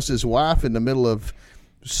someone else's wife in the middle of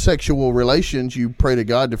sexual relations, you pray to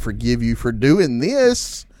God to forgive you for doing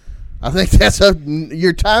this. I think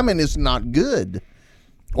your timing is not good.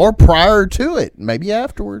 Or prior to it, maybe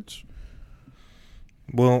afterwards.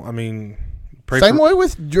 Well, I mean, same way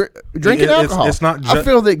with drinking alcohol. It's not. I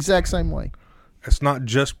feel the exact same way. It's not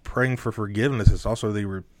just praying for forgiveness; it's also the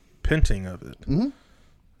repenting of it. Mm-hmm.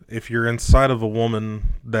 If you're inside of a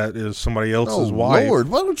woman that is somebody else's wife, Lord,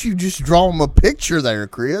 why don't you just draw them a picture there,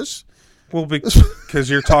 Chris? Well, because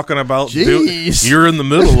you're talking about you're in the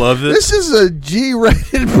middle of it. This is a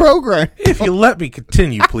G-rated program. If you let me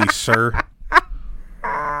continue, please, sir.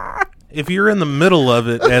 If you're in the middle of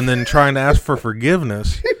it and then trying to ask for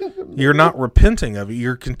forgiveness, you're not repenting of it.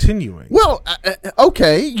 You're continuing. Well,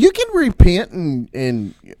 okay, you can repent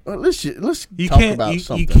and let's talk about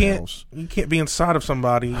something else. You can't be inside of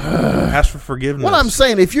somebody, ask for forgiveness. What I'm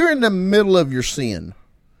saying, if you're in the middle of your sin,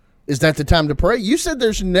 is that the time to pray? You said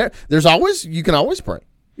you can always pray.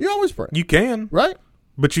 You always pray. You can, right?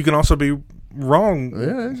 But you can also be wrong.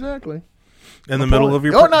 Yeah, exactly. In the middle of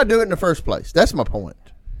your or not do it in the first place. That's my point.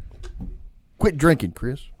 Quit drinking,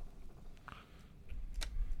 Chris.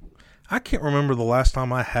 I can't remember the last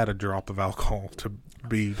time I had a drop of alcohol. To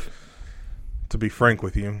be frank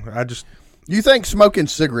with you, You think smoking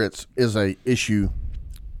cigarettes is a issue?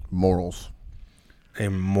 Morals. A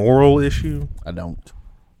moral issue? I don't.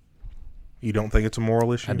 You don't think it's a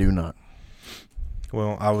moral issue? I do not.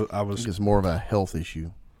 Well, I was. I think it's more of a health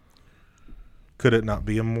issue. Could it not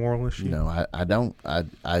be a moral issue? No, I don't.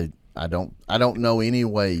 I don't know any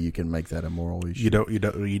way you can make that a moral issue. You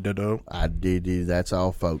don't. I did. That's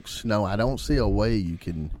all, folks. No, I don't see a way you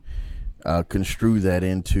can construe that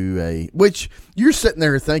into which you're sitting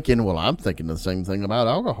there thinking, well, I'm thinking the same thing about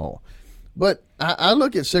alcohol. But I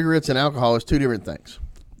look at cigarettes and alcohol as two different things.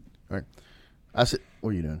 All right. I said,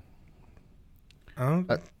 what are you doing?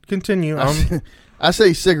 Continue. I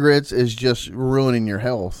say cigarettes is just ruining your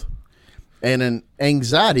health. And an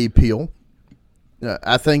anxiety pill,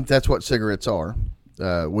 I think that's what cigarettes are.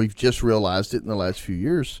 We've just realized it in the last few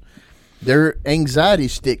years. They're anxiety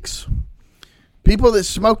sticks. People that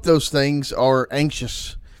smoke those things are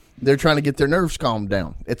anxious. They're trying to get their nerves calmed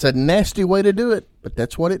down. It's a nasty way to do it, but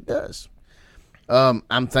that's what it does.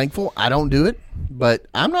 I'm thankful I don't do it, but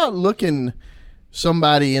I'm not looking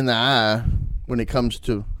somebody in the eye when it comes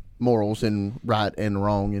to morals and right and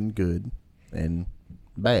wrong and good and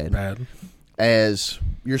bad. As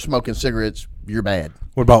you're smoking cigarettes, you're bad.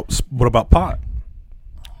 What about pot?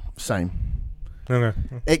 Same. Okay.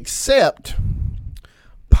 Except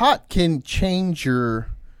pot can change your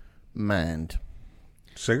mind.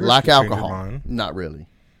 Cigarettes like can alcohol. change your mind. Not really.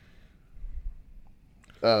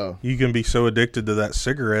 You can be so addicted to that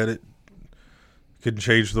cigarette it could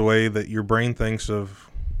change the way that your brain thinks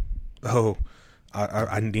of,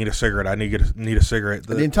 I need a cigarette. I need a cigarette.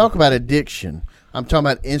 I didn't talk about addiction. I'm talking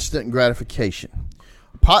about instant gratification.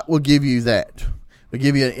 Pot will give you that. It'll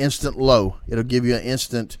give you an instant low. It'll give you an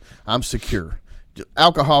instant, I'm secure.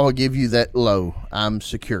 Alcohol will give you that low, I'm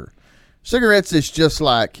secure. Cigarettes is just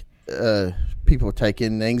like people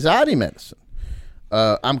taking anxiety medicine.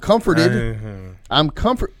 I'm comforted.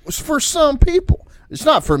 For some people. It's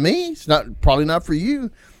not for me. It's probably not for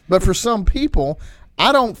you. But for some people,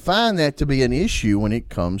 I don't find that to be an issue when it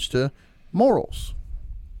comes to morals.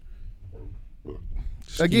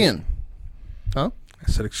 Again. Huh? I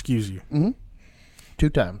said excuse you. Mm-hmm. 2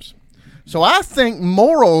 times. So I think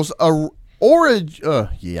morals are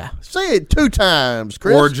say it 2 times,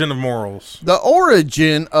 Chris. Origin of morals. The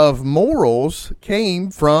origin of morals came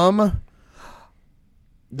from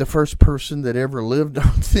the first person that ever lived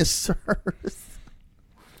on this earth.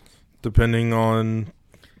 Depending on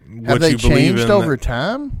what Have they you believe in. changed over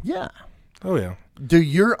time? Yeah. Oh, yeah. Do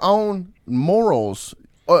your own morals...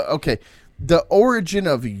 Okay, the origin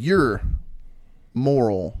of your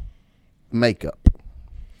moral makeup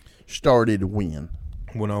started when?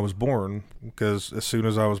 When I was born. Because as soon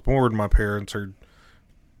as I was born, my parents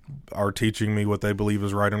are teaching me what they believe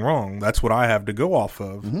is right and wrong. That's what I have to go off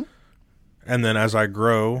of. Mm-hmm. And then as I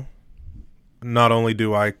grow, not only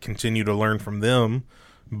do I continue to learn from them,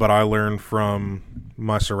 but I learn from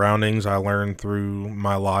my surroundings. I learn through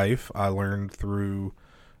my life. I learn through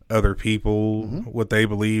other people, what they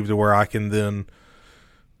believe, to where I can then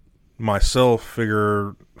myself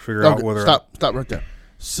figure out whether... Stop right there.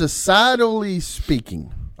 societally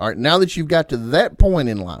speaking, all right, now that you've got to that point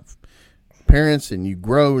in life, parents, and you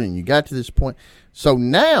grow and you got to this point, so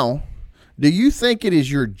now, do you think it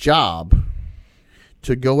is your job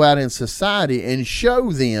to go out in society and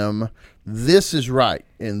show them this is right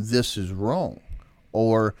and this is wrong,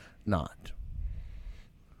 or not?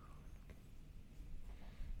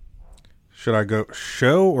 Should I go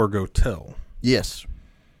show or go tell? Yes.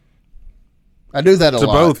 I do that a To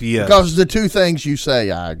lot. both, yes. Because the two things you say,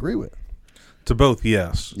 I agree with. To both,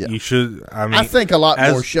 yes. Yeah. You should. I mean, I think a lot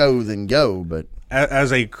more show than go, but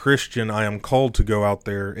as a Christian, I am called to go out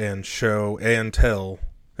there and show and tell.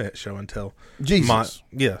 Show and tell Jesus.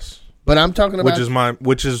 Yes. But I'm talking about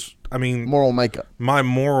I mean, moral makeup. My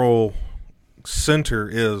moral center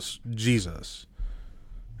is Jesus.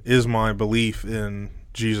 Is my belief in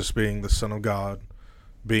Jesus being the Son of God,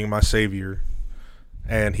 being my Savior,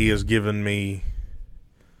 and He has given me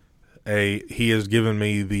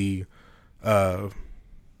the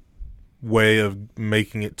way of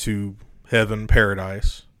making it to heaven,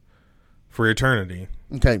 paradise, for eternity.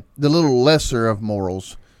 Okay, the little lesser of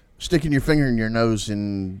morals, sticking your finger in your nose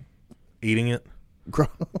in Eating it?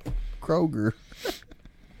 Kroger.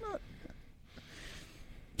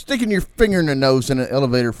 Sticking your finger in the nose in an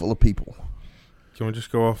elevator full of people. Can we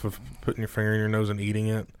just go off of putting your finger in your nose and eating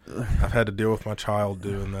it? I've had to deal with my child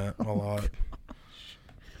doing that a lot.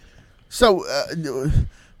 So,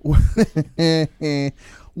 where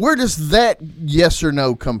does that yes or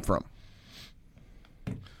no come from?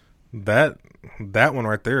 That one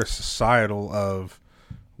right there is societal, of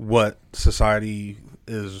what society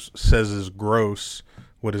says is gross,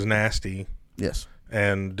 what is nasty. Yes.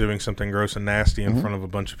 And doing something gross and nasty in front of a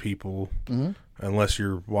bunch of people, unless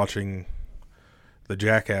you're watching the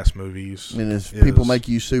Jackass movies. And if people make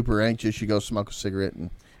you super anxious, you go smoke a cigarette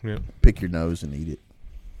and pick your nose and eat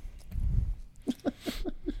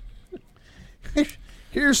it.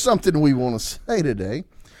 Here's something we want to say today.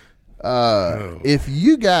 If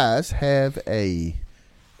you guys have an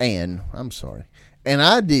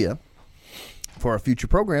idea for a future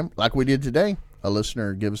program, like we did today, a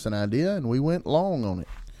listener gave us an idea and we went long on it.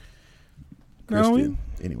 Anyway,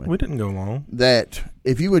 we didn't go long. That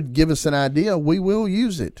if you would give us an idea, we will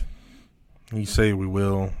use it. You say we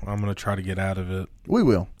will. I'm going to try to get out of it. We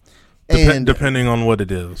will. And depending on what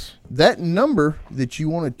it is. That number that you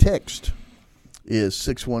want to text is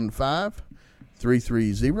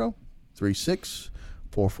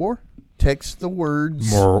 615-330-3644. Text the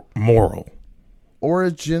words moral.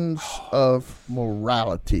 Origins of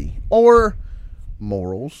morality, or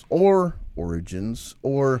morals, or origins,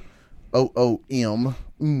 or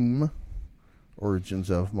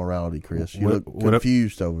origins of morality. Chris, you look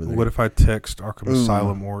confused over there. What if I text Arkham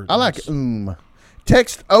Asylum Origins? I like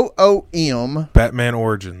Text Batman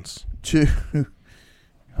Origins to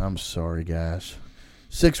I'm sorry, guys.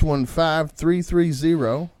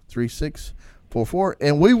 615-330-3644,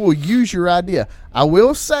 and we will use your idea. I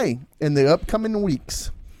will say, in the upcoming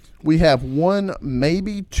weeks, we have one,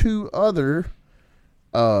 maybe two other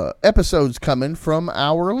episodes coming from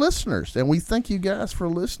our listeners, and we thank you guys for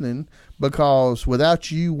listening, because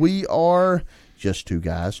without you, we are just two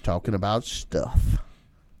guys talking about stuff,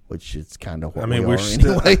 which is kind of what we are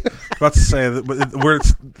anyway. About to say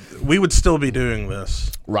that we would still be doing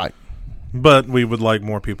this, right? But we would like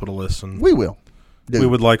more people to listen. We will. We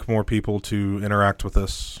would like more people to interact with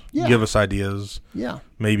us, give us ideas,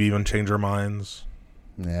 maybe even change our minds.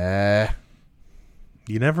 Nah.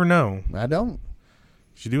 You never know. I don't.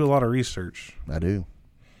 You do a lot of research. I do.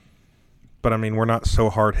 But, I mean, we're not so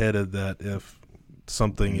hard-headed that if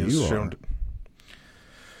something is shown...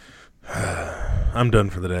 I'm done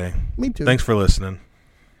for the day. Me too. Thanks for listening.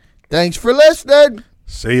 Thanks for listening.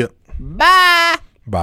 See ya. Bye.